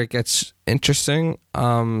 That's where it gets interesting.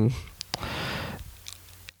 Of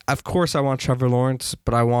course, I want Trevor Lawrence,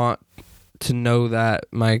 but I want to know that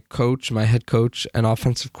my head coach, and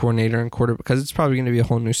offensive coordinator and quarterback, because it's probably going to be a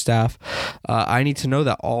whole new staff. I need to know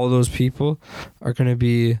that all those people are going to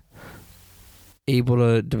be able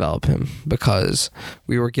to develop him, because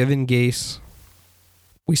we were given Gase.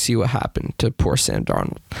 We see what happened to poor Sam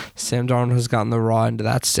Darnold. Sam Darnold has gotten the raw end of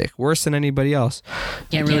that stick worse than anybody else.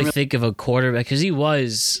 Can't really think of a quarterback because he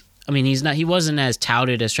wasn't as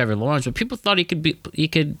touted as Trevor Lawrence, but people thought he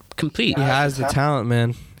could compete. He has the talent,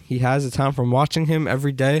 man. He has the talent. From watching him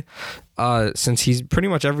every day, since he's pretty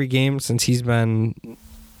much every game since he's been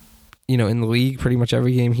in the league, pretty much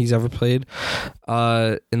every game he's ever played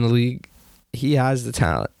in the league, he has the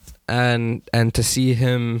talent, and to see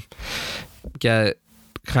him get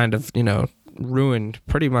kind of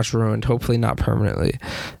pretty much ruined, hopefully not permanently,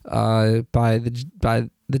 by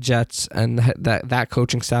the Jets and that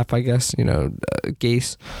coaching staff, I guess,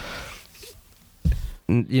 Gase.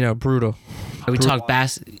 Brutal. We talk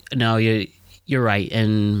No, you're right,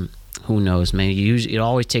 and who knows, man? It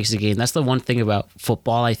always takes a game. That's the one thing about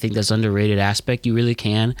football, I think, that's underrated aspect. You really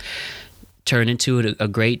can turn into a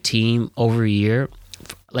great team over a year.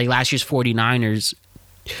 Like last year's 49ers,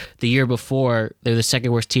 the year before, they're the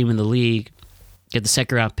second worst team in the league, get the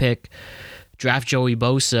second round pick, draft Joey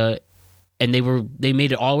Bosa, and they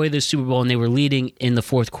made it all the way to the Super Bowl, and they were leading in the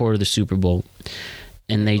fourth quarter of the Super Bowl.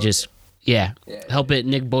 And they just, help it.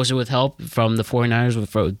 Nick Bosa with help from the 49ers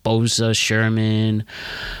with Bosa, Sherman,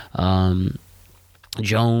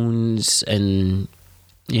 Jones, and,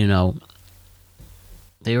 you know,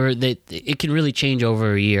 it can really change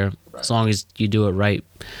over a year as long as you do it right.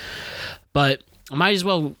 But I might as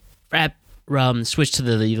well switch to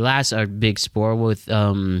the last our big sport with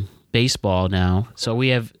baseball now. So we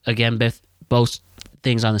have, again, both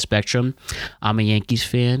things on the spectrum. I'm a Yankees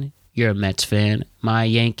fan. You're a Mets fan. My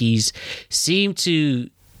Yankees seem to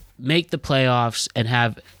make the playoffs and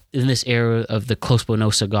have, in this era of the close but no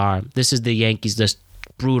cigar, this is the Yankees, this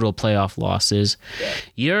brutal playoff losses. Yeah.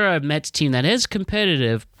 You're a Mets team that is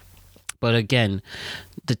competitive, but again,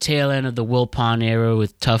 the tail end of the Wilpon era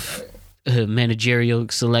with tough managerial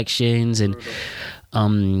selections and,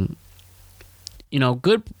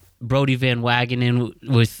 good Brody Van Wagenen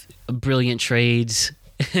with brilliant trades,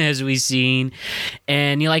 as we've seen.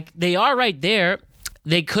 And they are right there.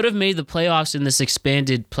 They could have made the playoffs in this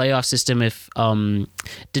expanded playoff system if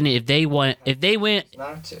they won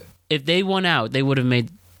out, they would have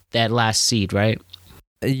made that last seed, right?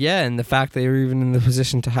 Yeah, and the fact they were even in the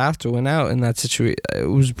position to have to win out in that situation, it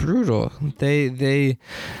was brutal. They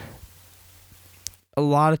a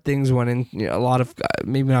lot of things went in, a lot of,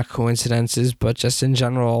 maybe not coincidences, but just in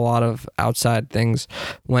general, a lot of outside things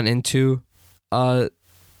went into a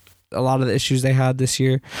lot of the issues they had this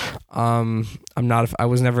year. I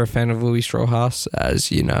was never a fan of Luis Rojas,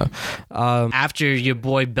 as you know. After your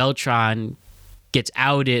boy Beltran gets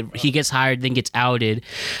outed, he gets hired, then gets outed.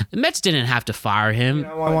 The Mets didn't have to fire him.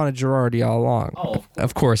 I wanted Girardi all along. Oh,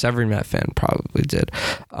 of course, every Met fan probably did,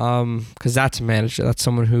 because that's a manager. That's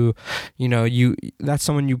someone who, that's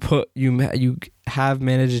someone you have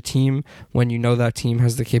managed a team when you know that team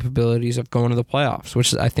has the capabilities of going to the playoffs,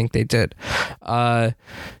 which I think they did.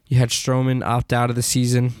 You had Stroman opt out of the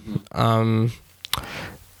season.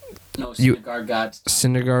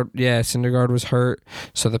 Syndergaard was hurt,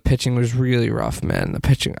 so the pitching was really rough, man. The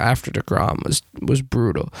pitching after DeGrom was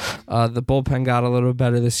brutal. The bullpen got a little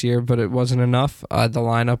better this year, but it wasn't enough. The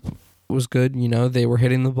lineup was good. They were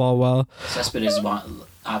hitting the ball well. Cespedes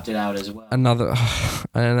opted out as well. And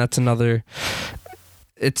that's another.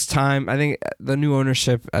 It's time. I think the new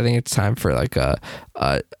ownership. I think it's time for like a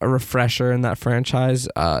refresher in that franchise.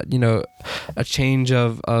 A change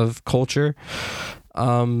of culture.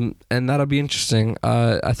 And that'll be interesting.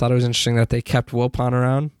 I thought it was interesting that they kept Wilpon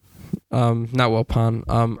around. Not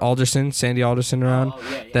Wilpon. Alderson, Sandy Alderson around.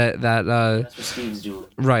 Oh, yeah. That's what Steve's doing.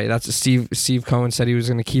 Right. That's what Steve Cohen said he was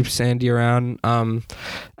going to keep Sandy around.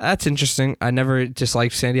 That's interesting. I never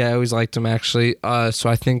disliked Sandy. I always liked him, actually. So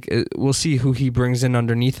I think we'll see who he brings in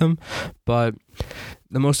underneath him. But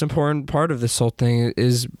the most important part of this whole thing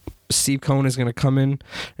is Steve Cohen is going to come in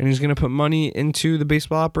and he's going to put money into the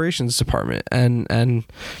baseball operations department. And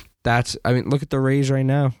that's, look at the Rays right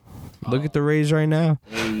now.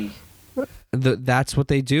 That's what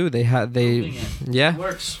they do. It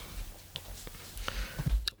works.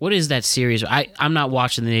 What is that series? I'm not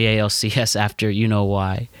watching the ALCS after you know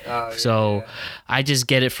why. I just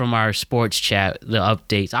get it from our sports chat, the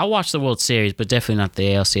updates. I'll watch the World Series, but definitely not the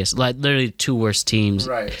ALCS. Like literally two worst teams.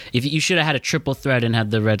 Right. If you should have had a triple threat and had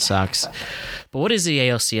the Red Sox. But what is the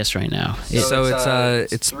ALCS right now? So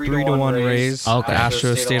it's 3-1 Rays. Okay. The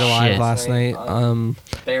Astros stayed alive last night.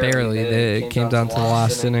 Barely. It came down to the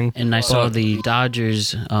last inning. And I saw the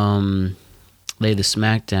Dodgers lay the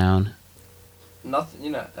smackdown.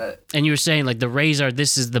 Nothing, and you were saying the Rays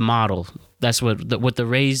this is the model. That's what the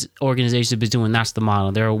Rays organization has been doing. That's the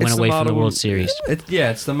model. They went away from the World Series.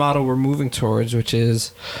 It's the model we're moving towards, which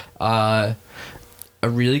is a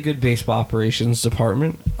really good baseball operations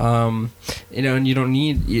department. And you don't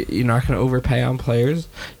need. You're not going to overpay on players.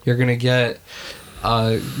 You're going to get.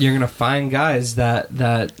 You're gonna find guys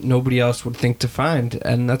that nobody else would think to find,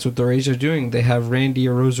 and that's what the Rays are doing. They have Randy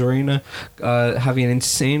Arozarena having an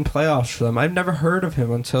insane playoffs for them. I've never heard of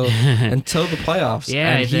him until the playoffs.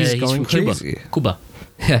 Yeah, and he's going crazy. Cuba.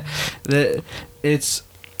 Yeah, it's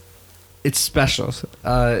special.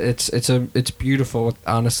 It's beautiful.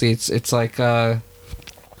 Honestly, it's like.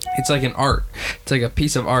 It's like an art. It's like a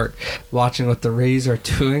piece of art watching what the Rays are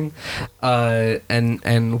doing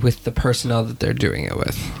and with the personnel that they're doing it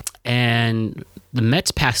with. And the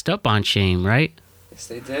Mets passed up on Shane, right? Yes,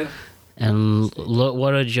 they did. And look,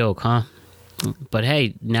 what a joke, huh? But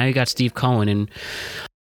hey, now you got Steve Cohen, and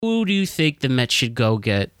who do you think the Mets should go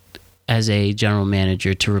get as a general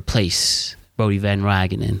manager to replace Brodie Van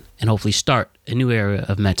Wagenen and hopefully start a new era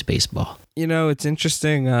of Mets baseball? You know, it's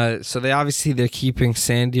interesting. So they're keeping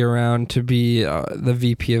Sandy around to be the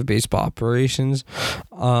VP of baseball operations.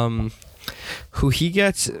 Who he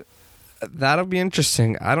gets, that'll be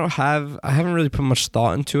interesting. I haven't really put much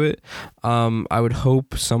thought into it. I would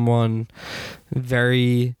hope someone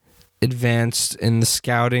very advanced in the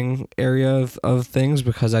scouting area of things,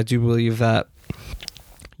 because I do believe that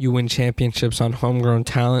you win championships on homegrown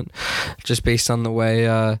talent, just based on the way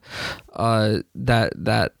that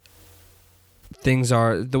things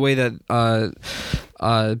are, the way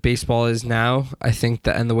that baseball is now. I think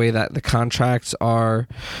that, and the way that the contracts are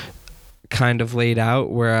kind of laid out,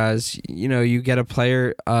 whereas you get a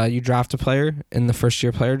player, you draft a player in the first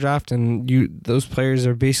year player draft, and those players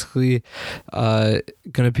are basically going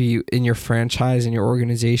to be in your franchise, in your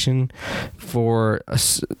organization for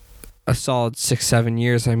a solid 6-7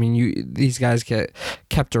 years. I mean, these guys get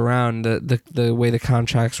kept around the way the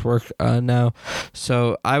contracts work now.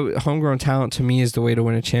 So homegrown talent to me is the way to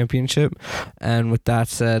win a championship. And with that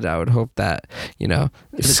said, I would hope that the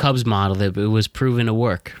Cubs modeled it, but it was proven to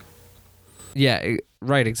work. Yeah,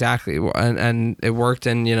 right, exactly. And it worked,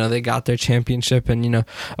 and they got their championship, and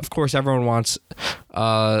of course everyone wants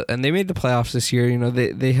and they made the playoffs this year.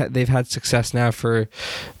 They've had success now for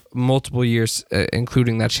multiple years,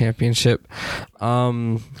 including that championship.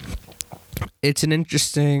 It's an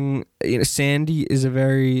interesting, Sandy is a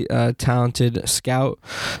very talented scout.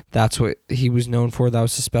 That's what he was known for. That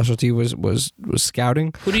was his specialty, was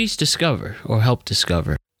scouting. Who did he discover or help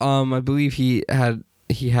discover? I believe he had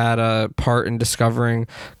a part in discovering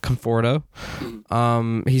Conforto.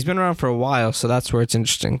 He's been around for a while, so that's where it's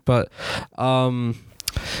interesting. But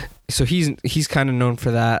so he's kind of known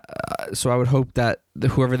for that. So I would hope that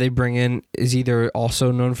whoever they bring in is either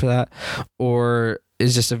also known for that, or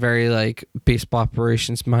is just a very baseball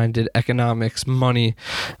operations minded, economics, money,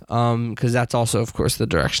 because that's also, of course, the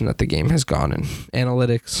direction that the game has gone in.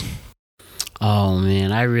 Analytics. Oh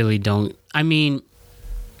man, I really don't. I mean,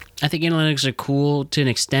 I think analytics are cool to an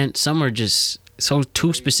extent. Some are just so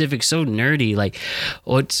too specific, so nerdy.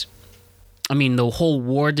 The whole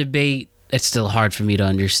war debate, it's still hard for me to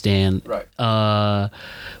understand. Right.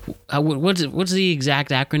 What's the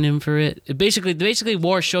exact acronym for it? Basically,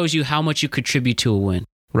 war shows you how much you contribute to a win.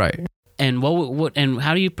 Right. And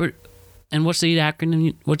how do you and what's the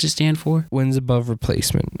acronym? What's it stand for? Wins above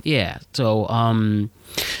replacement. Yeah. So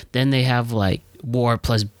then they have war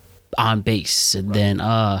plus on base, and then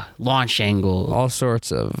launch angle, all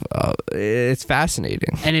sorts of it's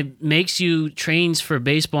fascinating, and it makes you trains for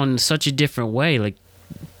baseball in such a different way.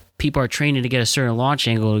 People are training to get a certain launch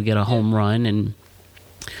angle to get a home run, and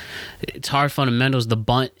it's hard fundamentals. The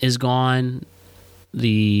bunt is gone.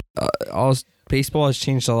 Baseball has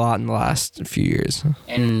changed a lot in the last few years,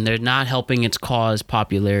 and they're not helping its cause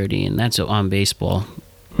popularity, and that's on baseball.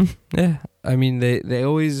 Yeah, I mean they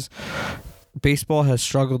always. Baseball has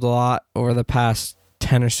struggled a lot over the past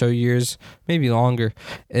 10 or so years, maybe longer,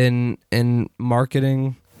 in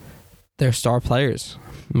marketing their star players.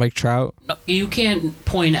 Mike Trout. You can't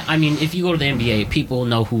point. I mean, if you go to the NBA, people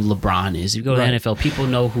know who LeBron is. If you go to the NFL, people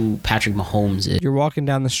know who Patrick Mahomes is. You're walking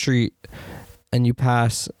down the street and you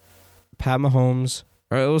pass Pat Mahomes,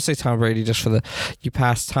 or we'll say Tom Brady you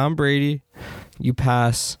pass Tom Brady, you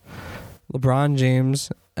pass LeBron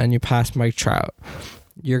James, and you pass Mike Trout.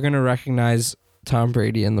 You're going to recognize Tom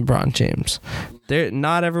Brady and LeBron James.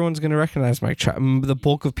 Not everyone's going to recognize Mike Trout. The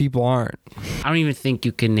bulk of people aren't. I don't even think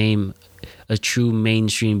you can name a true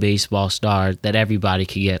mainstream baseball star that everybody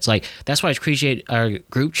could get. It's that's why I appreciate our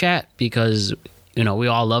group chat, because we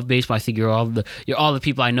all love baseball. I think you're all the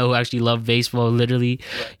people I know who actually love baseball. Literally,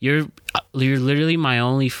 you're literally my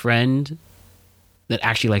only friend that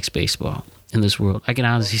actually likes baseball in this world. I can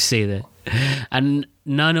honestly say that. And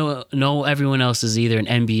no, everyone else is either an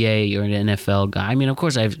NBA or an NFL guy. I mean, of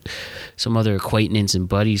course, I have some other acquaintances and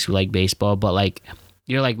buddies who like baseball, but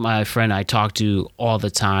you're my friend I talk to all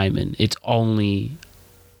the time, and it's only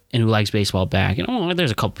and who likes baseball back. And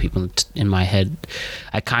there's a couple people in my head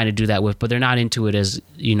I kind of do that with, but they're not into it as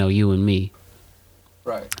you and me.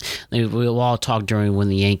 Right. We'll all talk during when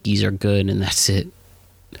the Yankees are good, and that's it.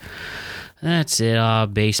 That's it.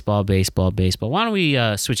 Baseball. Why don't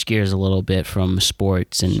we switch gears a little bit from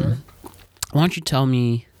sports, and Sure. Why don't you tell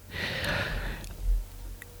me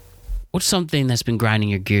what's something that's been grinding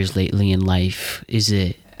your gears lately in life? Is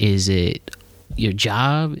it your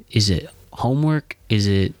job? Is it homework? Is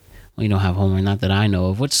it you don't have homework? Not that I know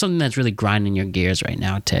of. What's something that's really grinding your gears right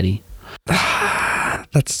now, Teddy?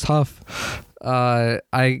 That's tough.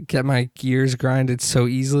 I get my gears grinded so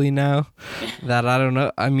easily now that I don't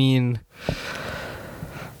know. I mean,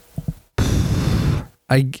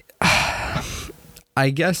 I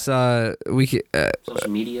guess we could. Social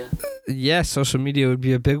media? Yeah, social media would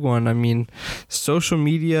be a big one. I mean, social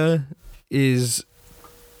media is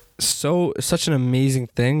such an amazing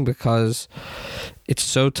thing because it's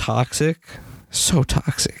so toxic.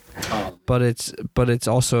 But it's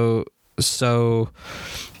also so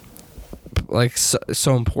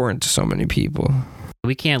so important to so many people.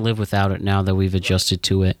 We can't live without it now that we've adjusted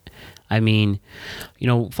to it. I mean,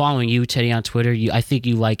 following you, Teddy, on Twitter, I think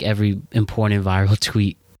you like every important viral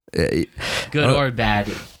tweet, good or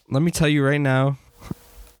bad. Let me tell you right now,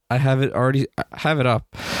 I have it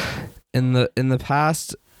up. In the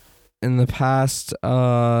past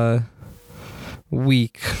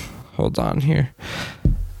week. Hold on here.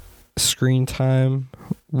 Screen time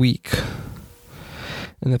week.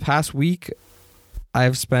 In the past week,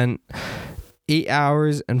 I've spent 8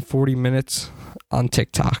 hours and 40 minutes on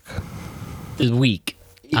TikTok. The week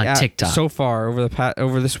on TikTok. So far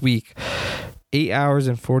over this week, 8 hours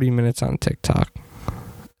and 40 minutes on TikTok.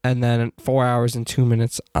 And then 4 hours and 2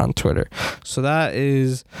 minutes on Twitter. So that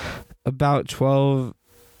is about 12.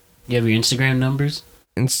 You have your Instagram numbers?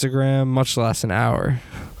 Instagram, much less an hour.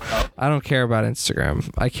 I don't care about Instagram.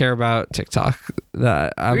 I care about TikTok.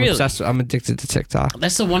 I'm really? obsessed. I'm addicted to TikTok.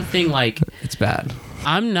 That's the one thing, it's bad.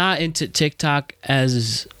 I'm not into TikTok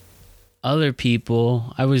as other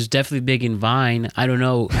people. I was definitely big in Vine. I don't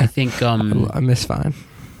know. I think I miss Vine.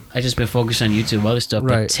 I just been focused on YouTube, other stuff.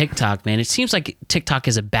 Right. But TikTok, man, it seems like TikTok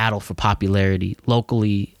is a battle for popularity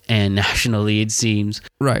locally and nationally, it seems.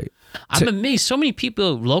 Right. I'm amazed. So many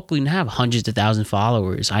people locally have hundreds of thousands of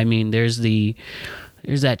followers. I mean, there's that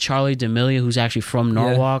Charlie D'Amelio who's actually from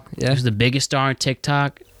Norwalk. Yeah. Who's the biggest star on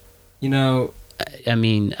TikTok. I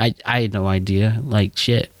mean, I had no idea.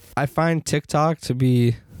 Shit. I find TikTok to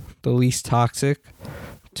be the least toxic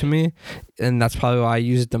to me, and that's probably why I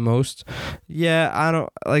use it the most. Yeah, I don't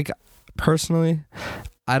personally,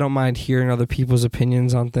 I don't mind hearing other people's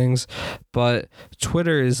opinions on things, but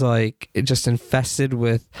Twitter is just infested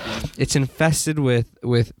with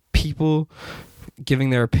people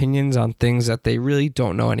giving their opinions on things that they really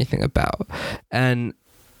don't know anything about. And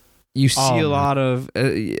you see a lot of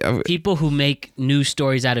people who make news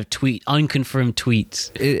stories out of unconfirmed tweets.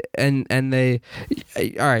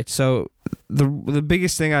 All right, so the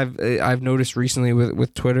biggest thing I've noticed recently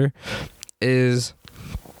with Twitter is,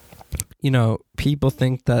 people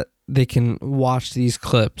think that they can watch these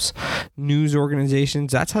clips. News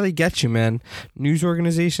organizations, that's how they get you, man. News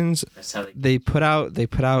organizations, they put out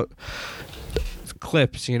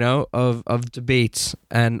clips, of debates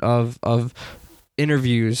and of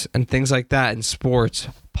interviews and things like that in sports,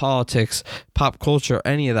 politics, pop culture,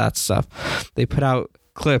 any of that stuff. They put out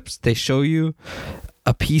clips. They show you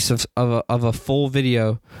a piece of a full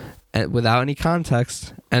video and without any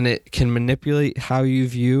context, and it can manipulate how you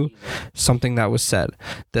view something that was said.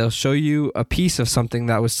 They'll show you a piece of something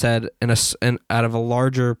that was said out of a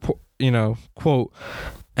larger, quote,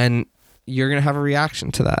 and you're gonna have a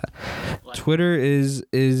reaction to that. Twitter is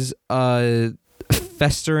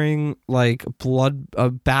festering a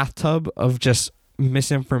bathtub of just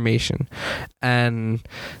misinformation, and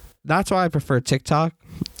that's why I prefer TikTok.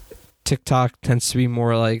 TikTok tends to be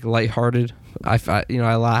more lighthearted. I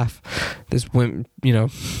laugh. There's women,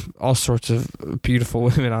 all sorts of beautiful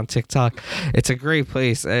women on TikTok. It's a great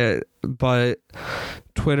place. But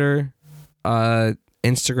Twitter,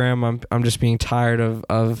 Instagram, I'm just being tired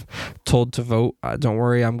of told to vote. Don't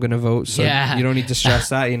worry, I'm gonna vote. So yeah. You don't need to stress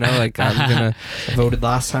that. I'm gonna voted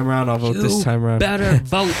last time around. I'll vote this time around. Better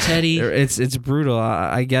vote, Teddy. It's brutal.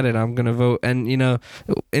 I get it. I'm gonna vote. And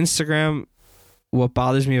Instagram. What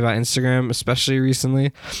bothers me about Instagram, especially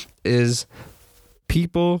recently, is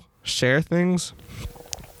people share things.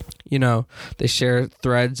 They share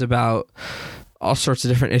threads about all sorts of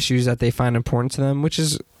different issues that they find important to them, which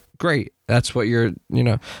is great. That's what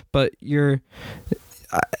but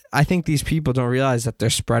I think these people don't realize that they're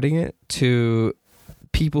spreading it to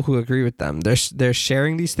people who agree with them. They're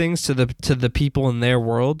sharing these things to the people in their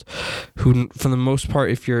world who, for the most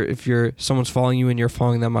part, if you're someone's following you and you're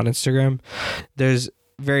following them on Instagram, there's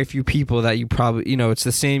very few people that you probably, it's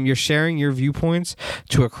the same. You're sharing your viewpoints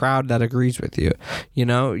to a crowd that agrees with you.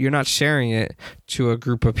 You're not sharing it to a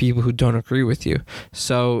group of people who don't agree with you.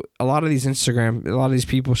 So a lot of these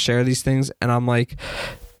people share these things, and I'm like,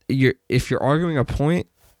 if you're arguing a point,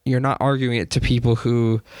 you're not arguing it to people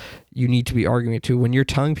who you need to be arguing it to. When you're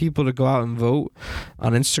telling people to go out and vote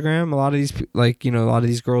on Instagram, a lot of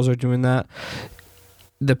these girls are doing that.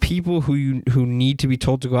 the people who need to be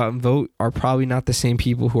told to go out and vote are probably not the same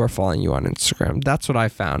people who are following you on Instagram. That's what I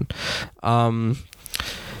found.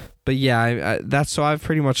 But yeah, so I've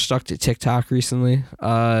pretty much stuck to TikTok recently.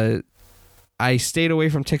 I stayed away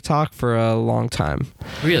from TikTok for a long time.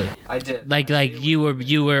 Really? I did. Like you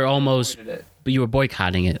were almost, but you were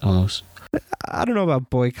boycotting it almost. I don't know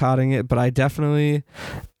about boycotting it, but I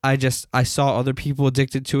saw other people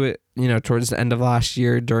addicted to it, towards the end of last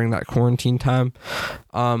year during that quarantine time.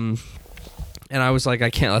 And I was like,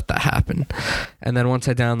 I can't let that happen. And then once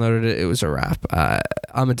I downloaded it, it was a wrap.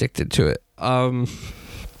 I'm addicted to it.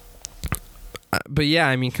 But yeah,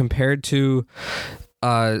 I mean, compared to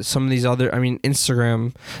some of these other,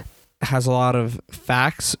 Instagram has a lot of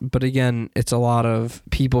facts, but again, it's a lot of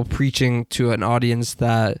people preaching to an audience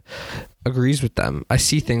that agrees with them. I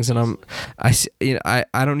see things and I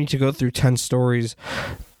don't need to go through 10 stories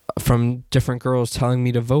from different girls telling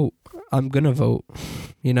me to vote. I'm gonna vote,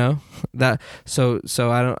 that. So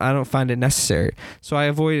I don't find it necessary. So I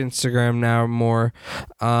avoid Instagram now more.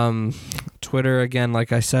 Twitter, again,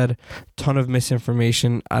 like I said, ton of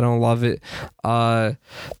misinformation. I don't love it. A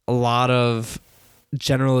lot of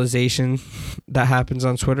generalization that happens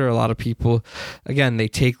on Twitter. A lot of people, again, they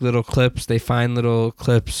take little clips, they find little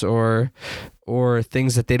clips or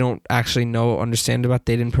things that they don't actually understand about,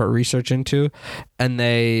 they didn't put research into, and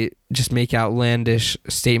they just make outlandish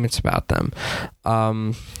statements about them.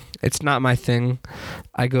 It's not my thing.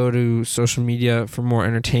 I go to social media for more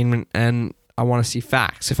entertainment, and I want to see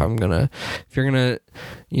facts. If you're gonna,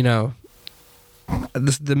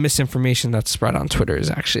 the misinformation that's spread on Twitter is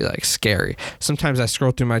actually like scary. Sometimes I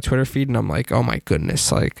scroll through my Twitter feed and I'm like, oh my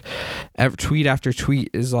goodness, like tweet after tweet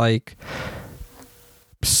is like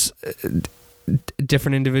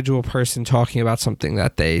different individual person talking about something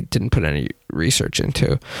that they didn't put any research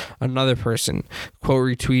into. Another person quote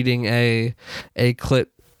retweeting a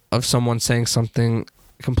clip of someone saying something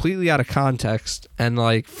completely out of context and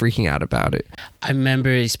like freaking out about it. I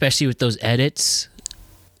remember, especially with those edits,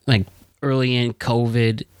 like early in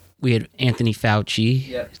COVID, we had Anthony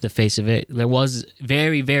Fauci, the face of it. There was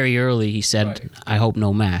very, very early, he said, right, I hope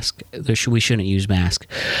no mask. We shouldn't use mask.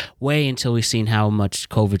 Way until we've seen how much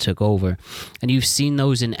COVID took over. And you've seen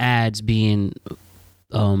those in ads being...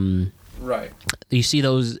 right. You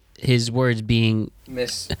see his words being...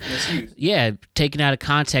 misused. Yeah, taken out of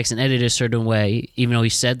context and edited a certain way, even though he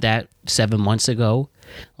said that 7 months ago.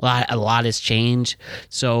 A lot has changed.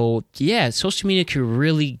 So yeah, social media can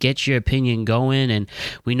really get your opinion going, and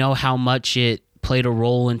we know how much it played a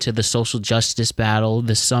role into the social justice battle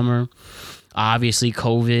this summer. Obviously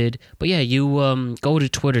COVID, but yeah, you go to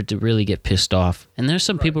Twitter to really get pissed off, and there's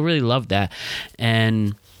some people really love that.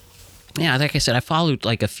 And yeah, like I said, I followed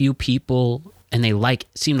like a few people, and they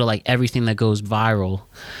seem to like everything that goes viral.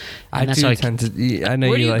 And I do tend to. I know.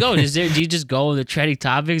 Where do you like, go? Do you just go with the trending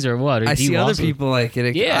topics or what? Or I do you see other also... people like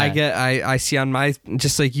it. Yeah. I see on my,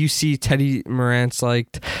 just like you see Teddy Morantz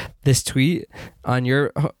liked this tweet on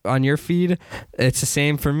your feed. It's the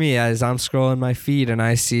same for me as I'm scrolling my feed and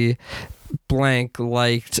I see blank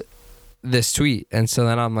liked this tweet, and so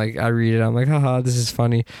then I'm like, I read it, I'm like, haha, this is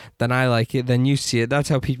funny. Then I like it. Then you see it. That's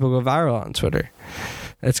how people go viral on Twitter.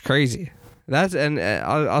 It's crazy.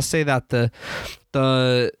 I'll say that the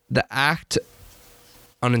act,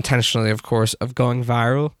 unintentionally of course, of going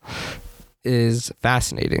viral is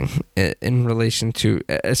fascinating in relation to,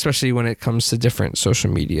 especially when it comes to different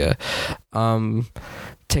social media.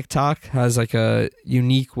 TikTok has like a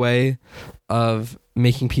unique way of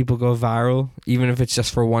making people go viral, even if it's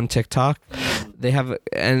just for one TikTok. They have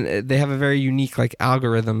a very unique like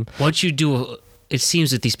algorithm. Once you do, it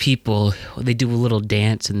seems that these people, they do a little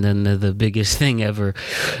dance and then they're the biggest thing ever.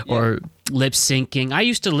 Yeah. Or lip syncing. I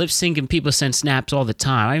used to lip sync and people send snaps all the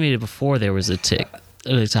time. I made it before there was a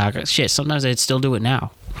TikTok. Shit, sometimes I'd still do it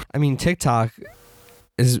now. I mean, TikTok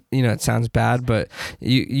is, it sounds bad, but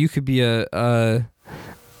you could be a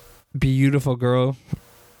beautiful girl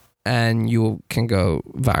and you can go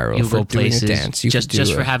viral. You for go doing places, a dance.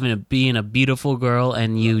 Just for being a beautiful girl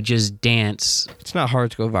and you just dance. It's not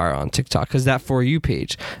hard to go viral on TikTok because that For You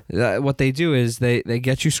page, what they do is they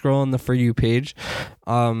get you scrolling the For You page,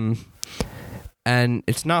 and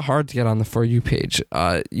it's not hard to get on the For You page.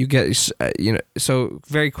 You get so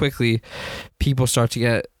very quickly people start to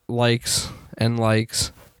get likes,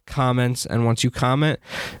 comments, and once you comment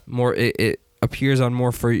more, it appears on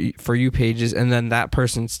more For You pages, and then that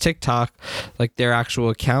person's TikTok, like their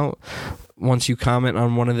actual account, once you comment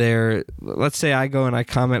on one of their, let's say I go and I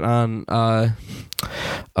comment on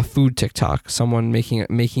a food TikTok, someone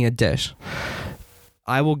making a dish,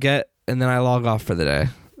 I will get, and then I log off for the day.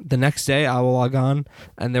 the next day I will log on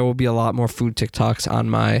and there will be a lot more food TikToks on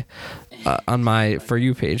my For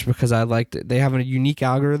You page, because I liked it. They have a unique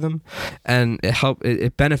algorithm, and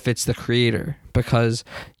it benefits the creator, because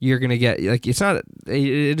you're gonna get, like,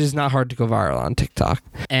 it is not hard to go viral on TikTok.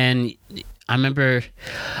 And I remember,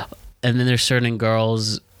 and then there's certain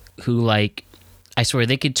girls who, like, I swear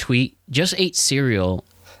they could tweet, just ate cereal,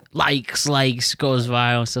 likes, goes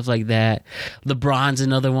viral, stuff like that. LeBron's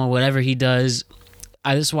another one, whatever he does.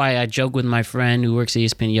 That's why I joke with my friend who works at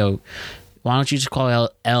ESPN, yo, why don't you just call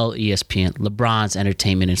ESPN, LeBron's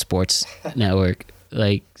Entertainment and Sports Network?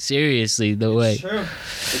 Like, seriously, the way.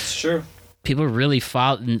 It's true. People really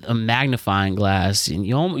follow a magnifying glass, and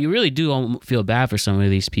you really do feel bad for some of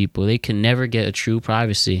these people. They can never get a true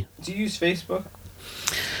privacy. Do you use Facebook?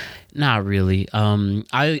 Not really.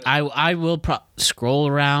 I will scroll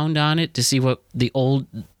around on it to see what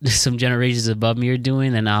some generations above me are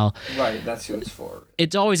doing, and Right, that's who it's for.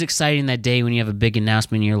 It's always exciting that day when you have a big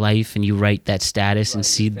announcement in your life and you write that status and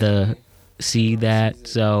see that.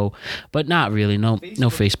 So, but not really. No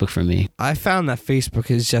Facebook for me. I found that Facebook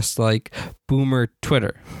is just like boomer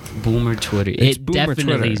Twitter. Boomer Twitter. It boomer definitely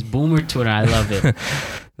Twitter. is boomer Twitter. I love it.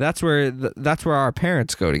 That's where our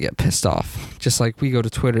parents go to get pissed off, just like we go to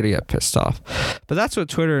Twitter to get pissed off. But that's what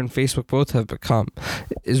Twitter and Facebook both have become,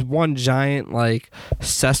 is one giant, like,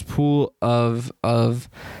 cesspool of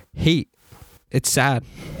hate. It's sad,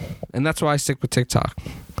 and that's why I stick with TikTok.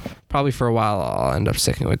 Probably for a while I'll end up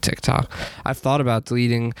sticking with TikTok. I've thought about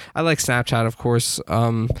deleting. I like Snapchat, of course.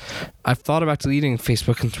 I've thought about deleting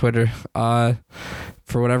Facebook and Twitter.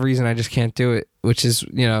 For whatever reason, I just can't do it, which is,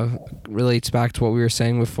 relates back to what we were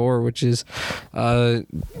saying before, which is,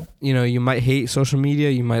 you might hate social media,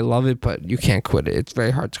 you might love it, but you can't quit it. It's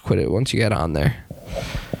very hard to quit it once you get on there.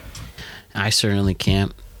 I certainly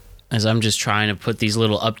can't, as I'm just trying to put these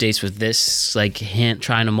little updates with this, like,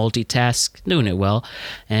 trying to multitask, doing it well,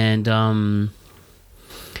 and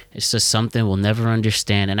it's just something we'll never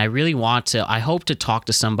understand. And I really I hope to talk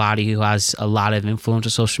to somebody who has a lot of influence on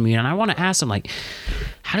social media, and I want to ask them, like,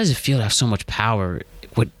 how does it feel to have so much power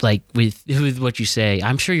with what you say?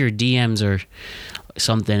 I'm sure your DMs are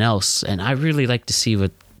something else, and I really like to see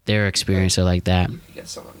what their experience are like that. You can get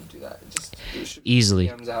someone to do that. Just easily.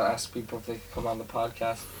 DMs out, ask people if they can come on the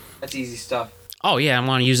podcast. That's easy stuff. Oh yeah, I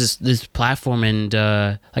want to use this platform, and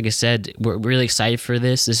like I said, we're really excited for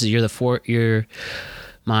this. You're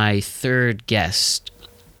my third guest,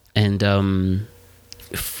 and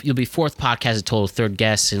you'll be fourth podcast a total, third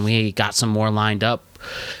guest, and we got some more lined up.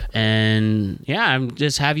 And yeah, I'm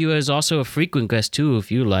just have you as also a frequent guest too,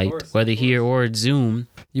 if you like, whether here or at Zoom.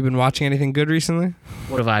 You been watching anything good recently?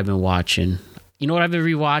 What have I been watching? You know what I've been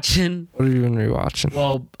rewatching? What have you been rewatching?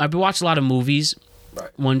 Well, I've been watching a lot of movies. Right.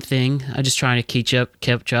 One thing, I just trying to catch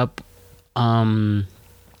up. Some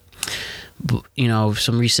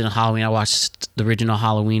recent Halloween. I watched the original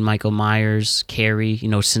Halloween, Michael Myers, Carrie.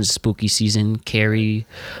 Since spooky season, Carrie.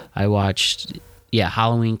 I watched,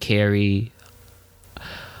 Halloween, Carrie.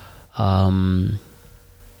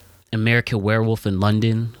 American Werewolf in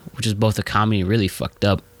London, which is both a comedy and really fucked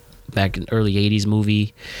up, back in early 80s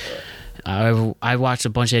movie. I watched a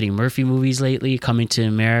bunch of Eddie Murphy movies lately. Coming to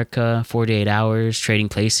America, 48 Hours, Trading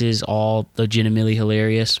Places, all legitimately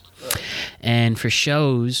hilarious. And for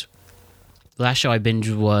shows, last two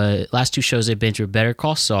shows I binged were Better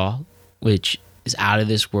Call Saul, which is out of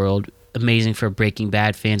this world, amazing for Breaking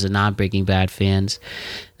Bad fans and non-Breaking Bad fans.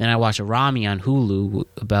 Then I watched Rami on Hulu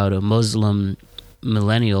about a Muslim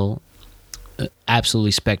millennial,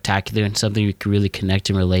 absolutely spectacular and something you can really connect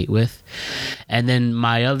and relate with. And then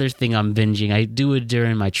my other thing I'm binging, I do it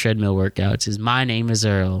during my treadmill workouts, is My Name is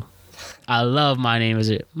Earl. I love My Name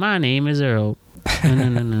is Earl. My Name is Earl.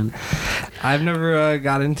 No. I've never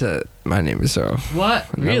got into My Name is Earl.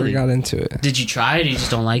 What? Never Really? got into it. Did you try it or you just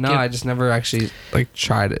don't like it? No, I just never actually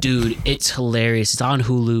tried it. Dude, it's hilarious. It's on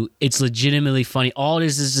Hulu. It's legitimately funny. All it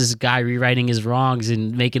is this guy rewriting his wrongs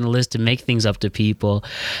and making a list to make things up to people.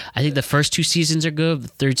 I think the first two seasons are good. The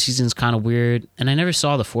third season's kind of weird. And I never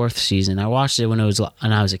saw the fourth season. I watched it when I was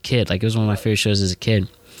a kid. Like, it was one of my favorite shows as a kid.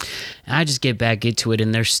 And I just get back into it,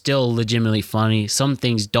 and they're still legitimately funny. Some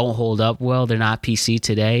things don't hold up well. They're not PC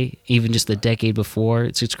today, even just a decade before.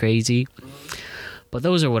 It's crazy. But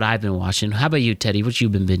those are what I've been watching. How about you, Teddy? What you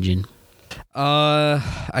been binging?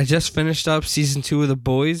 I just finished up season 2 of The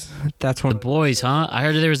Boys. That's one. The Boys, huh? I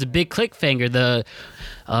heard there was a big cliffhanger.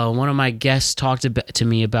 One of my guests talked to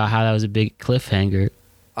me about how that was a big cliffhanger.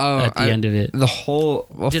 at the end of it. The whole.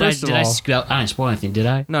 Well, Did first I of all, I didn't spoil anything, did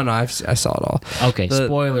I? no, I saw it all. Okay,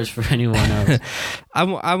 spoilers for anyone else.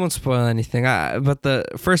 I won't spoil anything.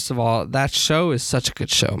 But first of all, that show is such a good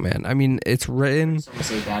show, man. I mean, it's written. Someone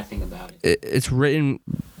say a bad thing about it. It's written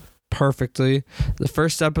perfectly. The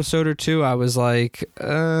first episode or two, I was like,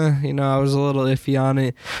 I was a little iffy on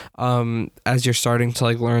it. As you're starting to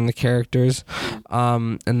like learn the characters,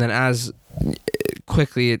 and then as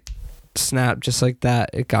quickly it snapped just like that,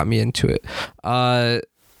 it got me into it. The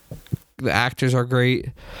actors are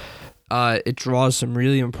great. It draws some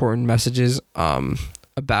really important messages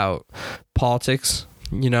about politics.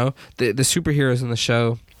 You know, the superheroes in the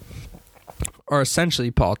show are essentially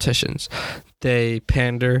politicians. They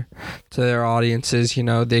pander to their audiences. You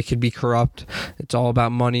know, they could be corrupt. It's all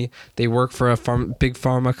about money. They work for a big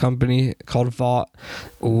pharma company called Vought.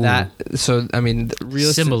 Real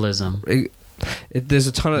symbolism. There's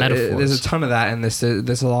a ton of that in this.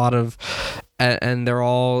 There's a lot of, and they're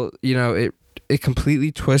all, you know, it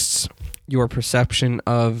completely twists your perception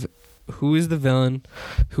of who is the villain,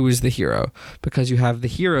 who is the hero, because you have the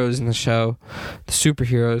heroes in the show, the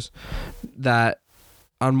superheroes, that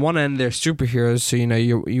on one end they're superheroes, so you know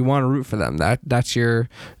you want to root for them.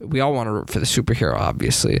 We all want to root for the superhero,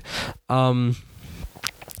 obviously, but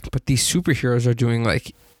these superheroes are doing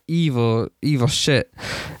like evil shit.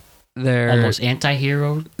 They're almost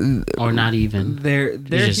anti-hero, or not even. They're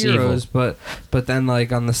heroes, evil. but then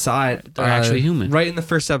like on the side, they're actually human. Right in the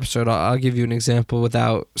first episode, I'll give you an example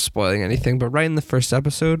without spoiling anything. But right in the first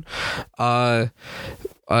episode, the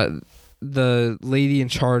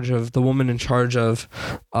woman in charge of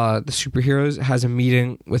the superheroes has a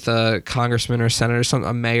meeting with a congressman or senator,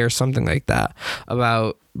 a mayor, something like that,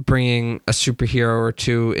 about bringing a superhero or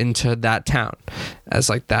two into that town as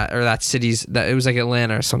like that, or that city's, that it was like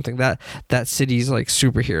Atlanta or something, that city's like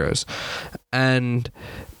superheroes. And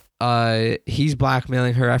he's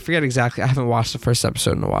blackmailing her. I forget exactly. I haven't watched the first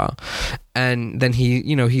episode in a while. And then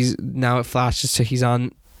he's now it flashes to he's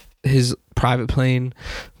on his private plane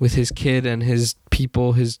with his kid and his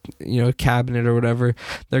people, his cabinet or whatever.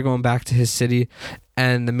 They're going back to his city,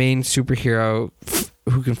 and the main superhero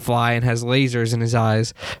who can fly and has lasers in his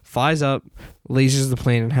eyes flies up, lasers the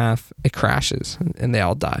plane in half, it crashes, and they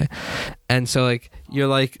all die. And so like you're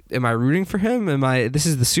like, am I rooting for him? This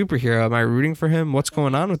is the superhero, am I rooting for him? What's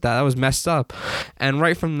going on with that? That was messed up. And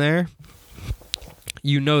right from there,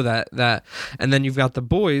 you know that and then you've got the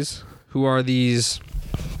boys who are these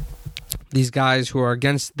guys who are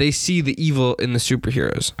against, they see the evil in the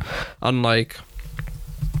superheroes, unlike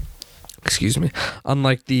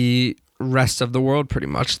the rest of the world. Pretty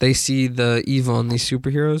much they see the evil in these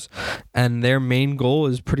superheroes, and their main goal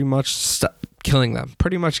is pretty much killing them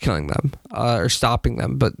or stopping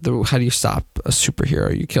them. But how do you stop a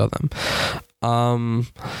superhero? You kill them.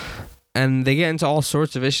 And they get into all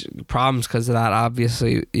sorts of problems because of that.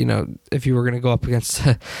 Obviously, if you were going to go up against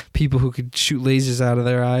people who could shoot lasers out of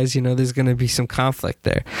their eyes, there's going to be some conflict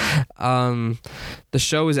there. The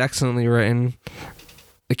show is excellently written.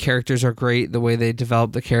 The characters are great, the way they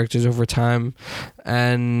develop the characters over time.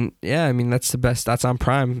 And yeah, I mean, that's the best. That's on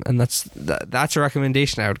Prime, and that's a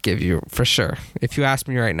recommendation I would give you for sure if you ask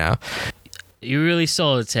me right now. You really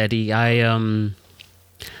sold it, Teddy. I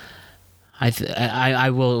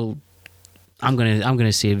will. I'm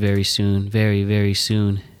gonna see it very soon, very very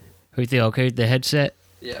soon. Everything okay with the headset?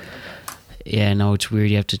 Yeah. Yeah, no, it's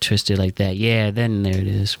weird. You have to twist it like that. Yeah, then there it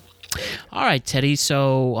is. All right, Teddy.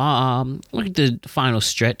 So, look at the final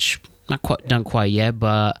stretch. Not quite done quite yet,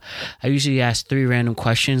 but I usually ask 3 random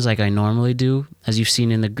questions like I normally do, as you've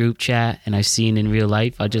seen in the group chat and I've seen in real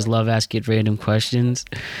life. I just love asking random questions,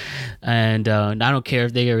 and I don't care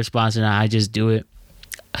if they get a response or not. I just do it.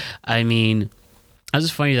 I mean, that's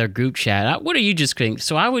just funny, their group chat. What are you just kidding?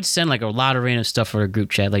 So I would send like a lot of random stuff for a group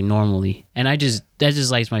chat like normally, and that just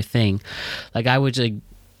like my thing. Like I would like,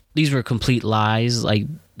 these were complete lies. Like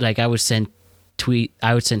I would send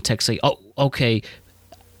text like, oh, okay,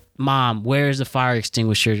 Mom, where's the fire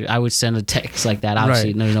extinguisher? I would send a text like that.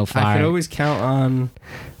 Obviously, there's no fire. I could always count on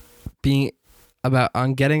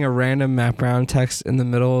getting a random Matt Brown text in the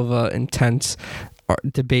middle of an intense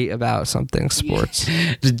debate about something sports.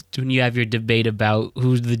 When you have your debate about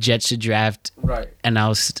who the Jets should draft, right? And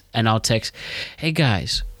I'll text, hey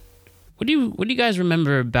guys, what do you guys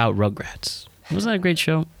remember about Rugrats? Wasn't that a great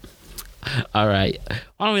show? All right,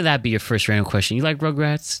 why don't that be your first random question? You like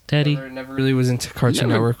Rugrats, Teddy? Never really was into Cartoon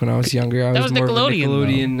Network when I was younger. I was more of a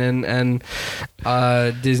Nickelodeon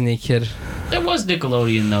and Disney kid. That was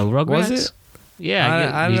Nickelodeon though. Rugrats. Was it?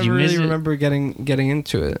 Yeah, I never really remember getting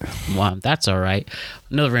into it. Wow, that's all right.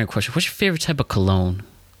 Another random question: what's your favorite type of cologne?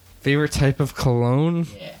 Favorite type of cologne?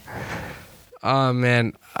 Yeah. Oh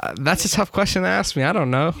man, that's a tough question to ask me. I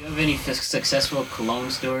don't know. Do you have any successful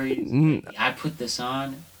cologne stories? Like, I put this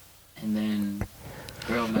on, and then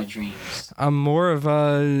girl of my dreams I'm more of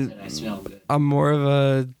a said I smell good.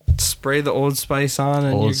 spray the Old Spice on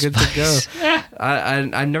and Old you're good to go. Spice.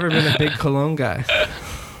 I've never been a big cologne guy.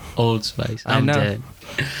 Old Spice. I I'm know. dead.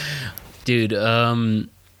 Dude,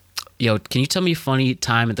 yo, can you tell me a funny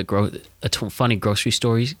time at the funny grocery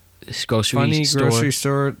stories? Funny grocery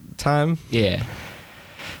store time. Yeah.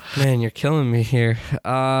 Man, you're killing me here.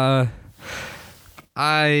 Funny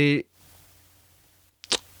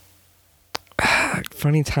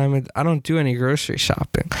time. I don't do any grocery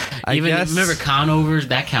shopping. I Even guess, remember Conovers?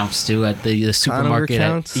 That counts too at the supermarket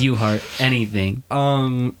counts? at U-Heart. Anything.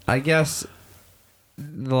 I guess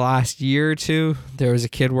the last year or two, there was a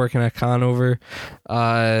kid working at Conover.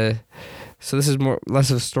 So this is less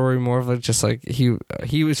of a story, more of just like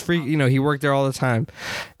he was free. You know, he worked there all the time,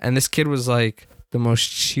 and this kid was like the most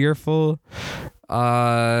cheerful.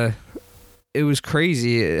 It was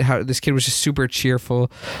crazy how this kid was just super cheerful.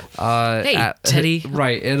 Hey, Teddy.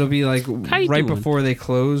 Right. It'll be like right doing? before they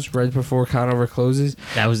close, right before Conover closes.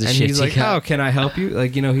 That was the and shit. he's like, "Oh, can I help you?"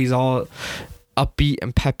 Like, you know, he's all upbeat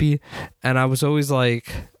and peppy, and I was always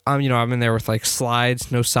like, I'm in there with like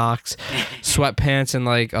slides, no socks, sweatpants, and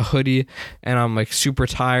like a hoodie, and I'm like super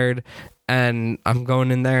tired, and I'm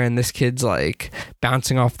going in there, and this kid's like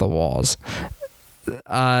bouncing off the walls.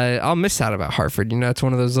 I'll miss that about Hartford. You know, it's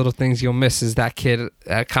one of those little things you'll miss is that kid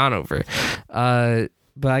at Conover. But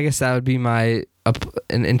I guess that would be my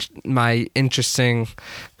interesting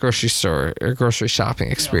grocery store or grocery shopping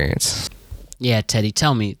experience. Yeah, Teddy,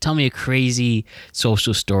 tell me a crazy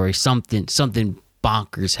social story. Something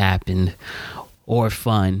bonkers happened or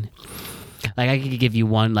fun. Like I could give you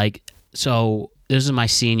one. Like, so this is my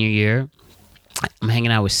senior year. I'm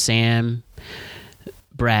hanging out with Sam,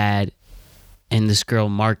 Brad, and this girl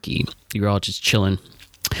Marky. We were all just chilling,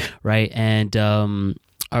 right? And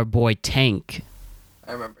our boy Tank.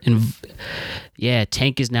 I remember. Yeah,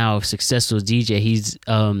 Tank is now a successful DJ. He's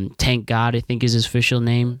Tank God, I think, is his official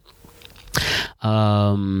name.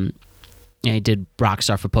 Yeah, he did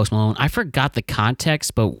Rockstar for Post Malone. I forgot the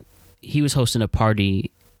context, but he was hosting a party,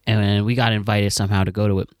 and we got invited somehow to go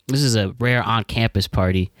to it. This is a rare on-campus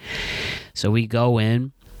party, so we go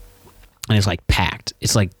in, and it's like packed.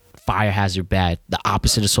 It's like fire hazard bad, the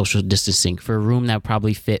opposite of social distancing. For a room that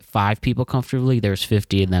probably fit 5 people comfortably, there's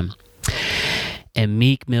 50 of them. And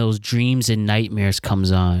Meek Mill's Dreams and Nightmares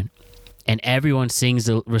comes on, and everyone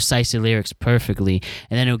recites the lyrics perfectly,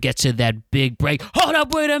 and then it'll get to that big break. Hold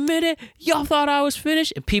up, wait a minute, y'all thought I was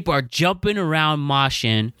finished? And people are jumping around,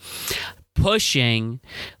 moshing, pushing,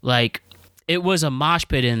 like it was a mosh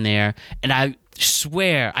pit in there, and I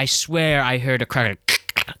swear I heard a crack,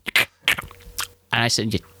 and I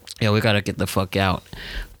said, yeah, we gotta get the fuck out.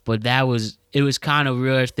 But it was kind of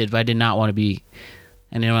worth it, but I did not want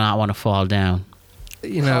to fall down.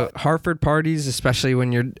 You know, Hartford parties, especially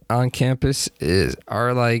when you're on campus,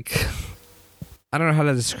 are like, I don't know how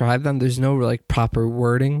to describe them. There's no like proper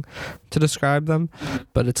wording to describe them,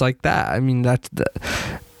 but it's like that. I mean,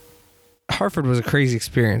 Hartford was a crazy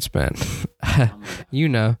experience, man. You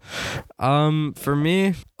know, for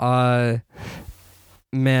me,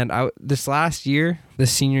 man, this last year,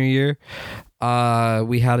 this senior year,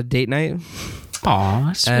 we had a date night.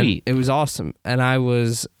 Aw, sweet. And it was awesome, and I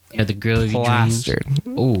was the girl of your dreams. plastered.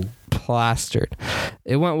 Ooh, Plastered.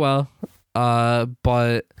 It went well,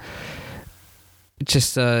 but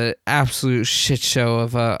just a absolute shit show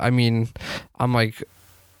of I'm like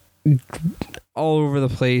all over the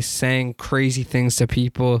place saying crazy things to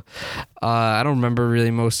people. I don't remember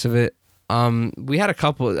really most of it. We had a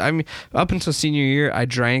couple. I mean, up until senior year, I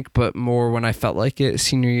drank, but more when I felt like it.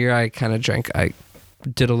 Senior year, I kind of drank. I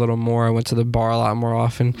did a little more. I went to the bar a lot more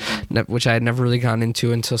often, which I had never really gotten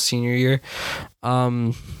into until senior year.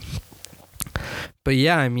 But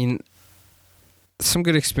yeah, I mean, some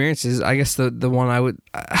good experiences. I guess the one I would,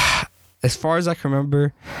 as far as I can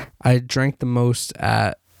remember, I drank the most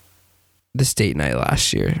at the state night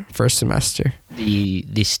last year, first semester.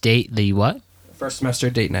 The what? First semester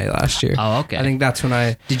date night last year. Oh, okay. I think that's when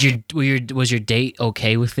I... Was your date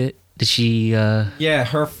okay with it? Did she... Yeah,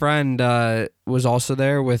 her friend was also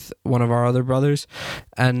there with one of our other brothers.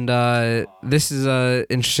 And this is a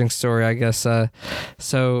interesting story, I guess.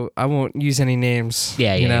 So I won't use any names.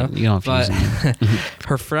 Yeah, you know? You don't have to use them.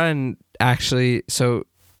 Her friend actually... So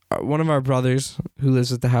one of our brothers who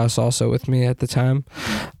lives at the house also with me at the time,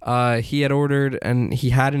 he had ordered and he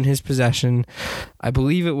had in his possession, I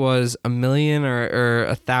believe it was 1,000,000 or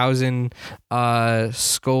 1,000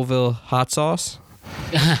 Scoville hot sauce.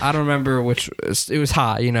 I don't remember which. It was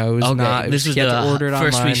hot. You know, it was Okay, not. this was you had to the order it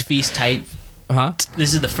first online. we feast type. Huh?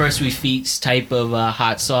 This is the first we feast type of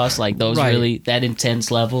hot sauce, like those Right. really that intense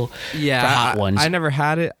level. Yeah, for hot ones. I never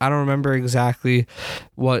had it. I don't remember exactly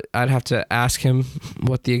what. I'd have to ask him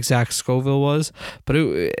what the exact Scoville was, but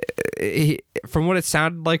from what it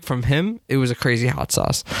sounded like from him, it was a crazy hot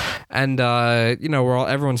sauce. And you know,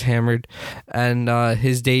 everyone's hammered, and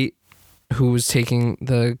his date, who was taking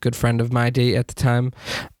the good friend of my date at the time,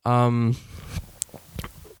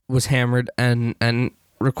 was hammered and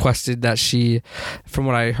requested that she, from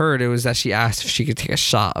what I heard, it was that she asked if she could take a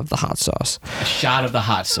shot of the hot sauce. A shot of the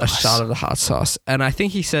hot sauce. A shot of the hot sauce. And I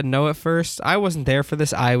think he said no at first. I wasn't there for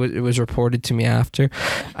this. It was reported to me after.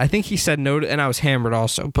 I think he said no to, and I was hammered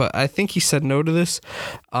also, but I think he said no to this,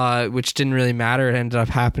 which didn't really matter. It ended up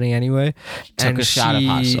happening anyway. Took a shot of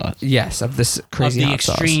hot sauce. Yes, of this crazy of the hot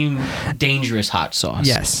sauce. extreme dangerous hot sauce.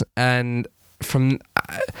 Yes. And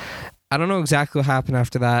I don't know exactly what happened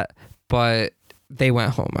after that, but they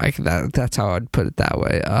went home. That's how I'd put it that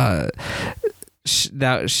way.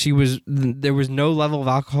 There was no level of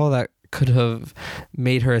alcohol that could have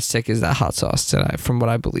made her as sick as that hot sauce tonight, from what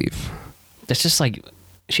I believe. That's just like,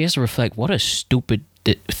 she has to reflect, what a stupid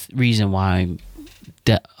reason why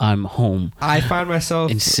I'm home I find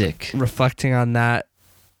myself and sick. reflecting on that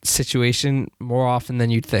situation more often than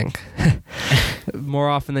you'd think. More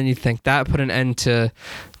often than you'd think. That put an end to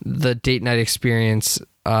the date night experience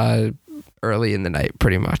early in the night,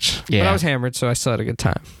 pretty much. Yeah. But I was hammered, so I still had a good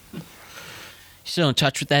time. You still in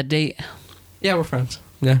touch with that date? Yeah, we're friends.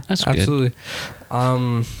 Yeah, That's good. absolutely.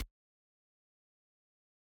 How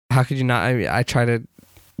could you not? I try to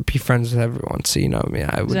be friends with everyone, so you know me.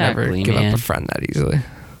 I would never Exactly, give man. up a friend that easily.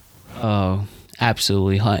 Oh,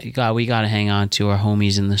 absolutely. God, we got to hang on to our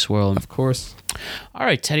homies in this world. Of course. All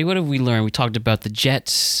right, Teddy, what have we learned? We talked about the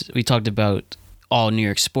Jets. We talked about all New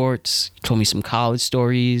York sports. You told me some college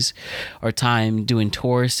stories, our time doing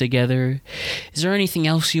tours together. Is there anything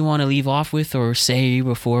else you want to leave off with or say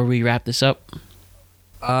before we wrap this up?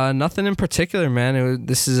 Nothing in particular, man.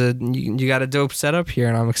 This is you got a dope setup here,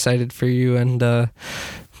 and I'm excited for you and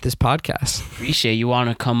this podcast. Appreciate you want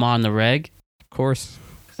to come on the reg. Of course.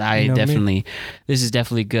 I definitely, this is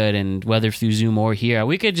definitely good. And whether through Zoom or here,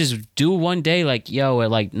 we could just do one day, like, yo, at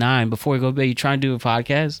like 9 before we go to bed, you try and do a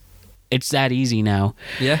podcast. It's that easy now.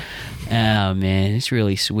 Yeah. Oh, man, it's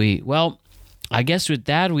really sweet. Well, I guess with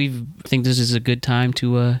that, I think this is a good time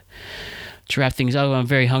to wrap things up. I'm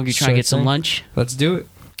very hungry, trying to get some lunch. Let's do it.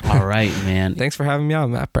 All right, man. Thanks for having me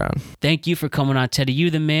on, Matt Brown. Thank you for coming on, Teddy. You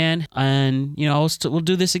the man. And, you know, we'll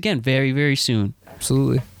do this again very, very soon.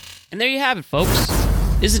 Absolutely. And there you have it, folks.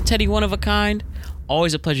 Isn't Teddy one of a kind?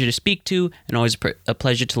 Always a pleasure to speak to and always a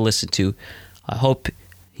pleasure to listen to. I hope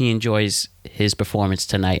he enjoys his performance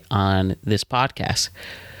tonight on this podcast.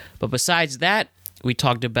 But besides that, we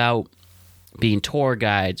talked about being tour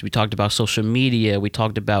guides. We talked about social media. We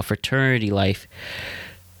talked about fraternity life,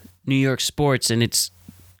 New York sports, and its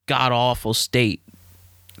god-awful state.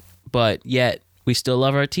 But yet, we still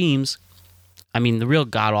love our teams. I mean, the real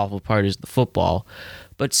god-awful part is the football.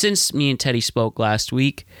 But since me and Teddy spoke last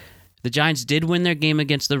week, the Giants did win their game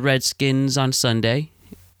against the Redskins on Sunday,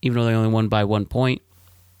 even though they only won by 1 point.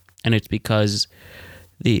 And it's because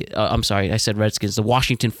I'm sorry, I said Redskins, the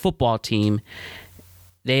Washington football team,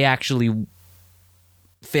 they actually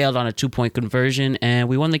failed on a 2-point conversion, and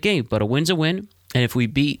we won the game. But a win's a win. And if we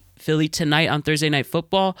beat Philly tonight on Thursday Night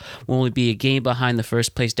Football, we'll only be a game behind the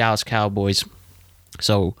first-place Dallas Cowboys.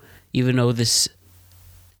 So even though this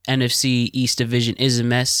NFC East division is a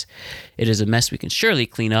mess, it is a mess we can surely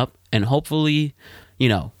clean up, and hopefully, you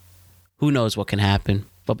know, who knows what can happen.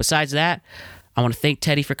 But besides that, I want to thank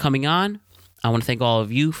Teddy for coming on. I want to thank all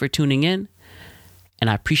of you for tuning in, and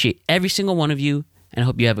I appreciate every single one of you, and I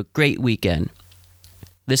hope you have a great weekend.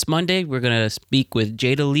 This Monday, we're going to speak with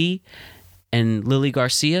Jada Lee and Lily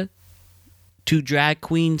Garcia, 2 drag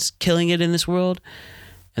queens killing it in this world.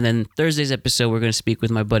 And then Thursday's episode, we're going to speak with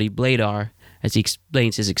my buddy Bladar as he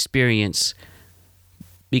explains his experience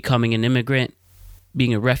becoming an immigrant,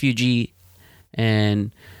 being a refugee,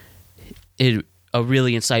 and a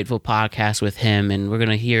really insightful podcast with him. And we're going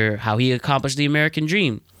to hear how he accomplished the American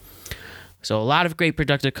dream. So a lot of great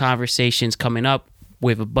productive conversations coming up.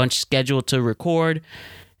 We have a bunch scheduled to record.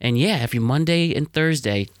 And yeah, every Monday and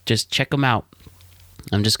Thursday, just check them out.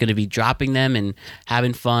 I'm just going to be dropping them and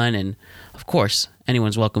having fun. And of course,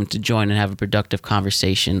 anyone's welcome to join and have a productive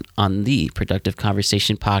conversation on the Productive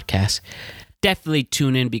Conversation podcast. Definitely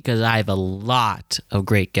tune in because I have a lot of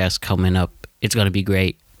great guests coming up. It's going to be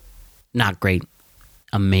great. Not great.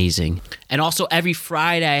 amazing. And also every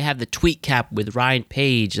Friday I have the Tweet Cap with Ryan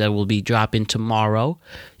Page that will be dropping tomorrow.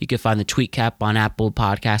 You can find the Tweet Cap on Apple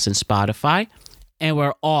Podcasts and Spotify, and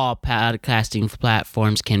where all podcasting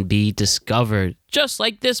platforms can be discovered, just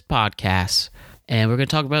like this podcast. And we're going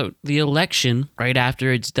to talk about the election right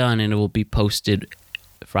after it's done, and it will be posted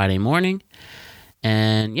Friday morning.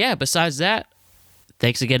 And yeah, besides that,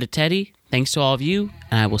 thanks again to Teddy. Thanks to all of you,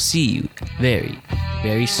 and I will see you very,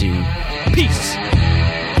 very soon. Peace.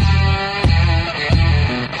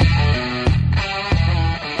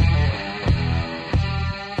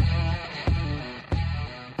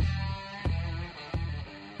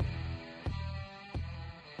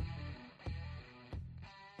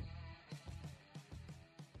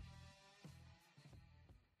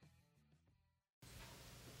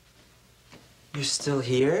 You're still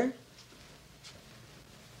here?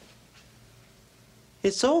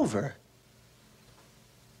 It's over.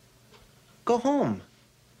 Go home.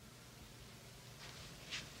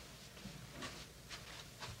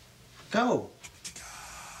 Go.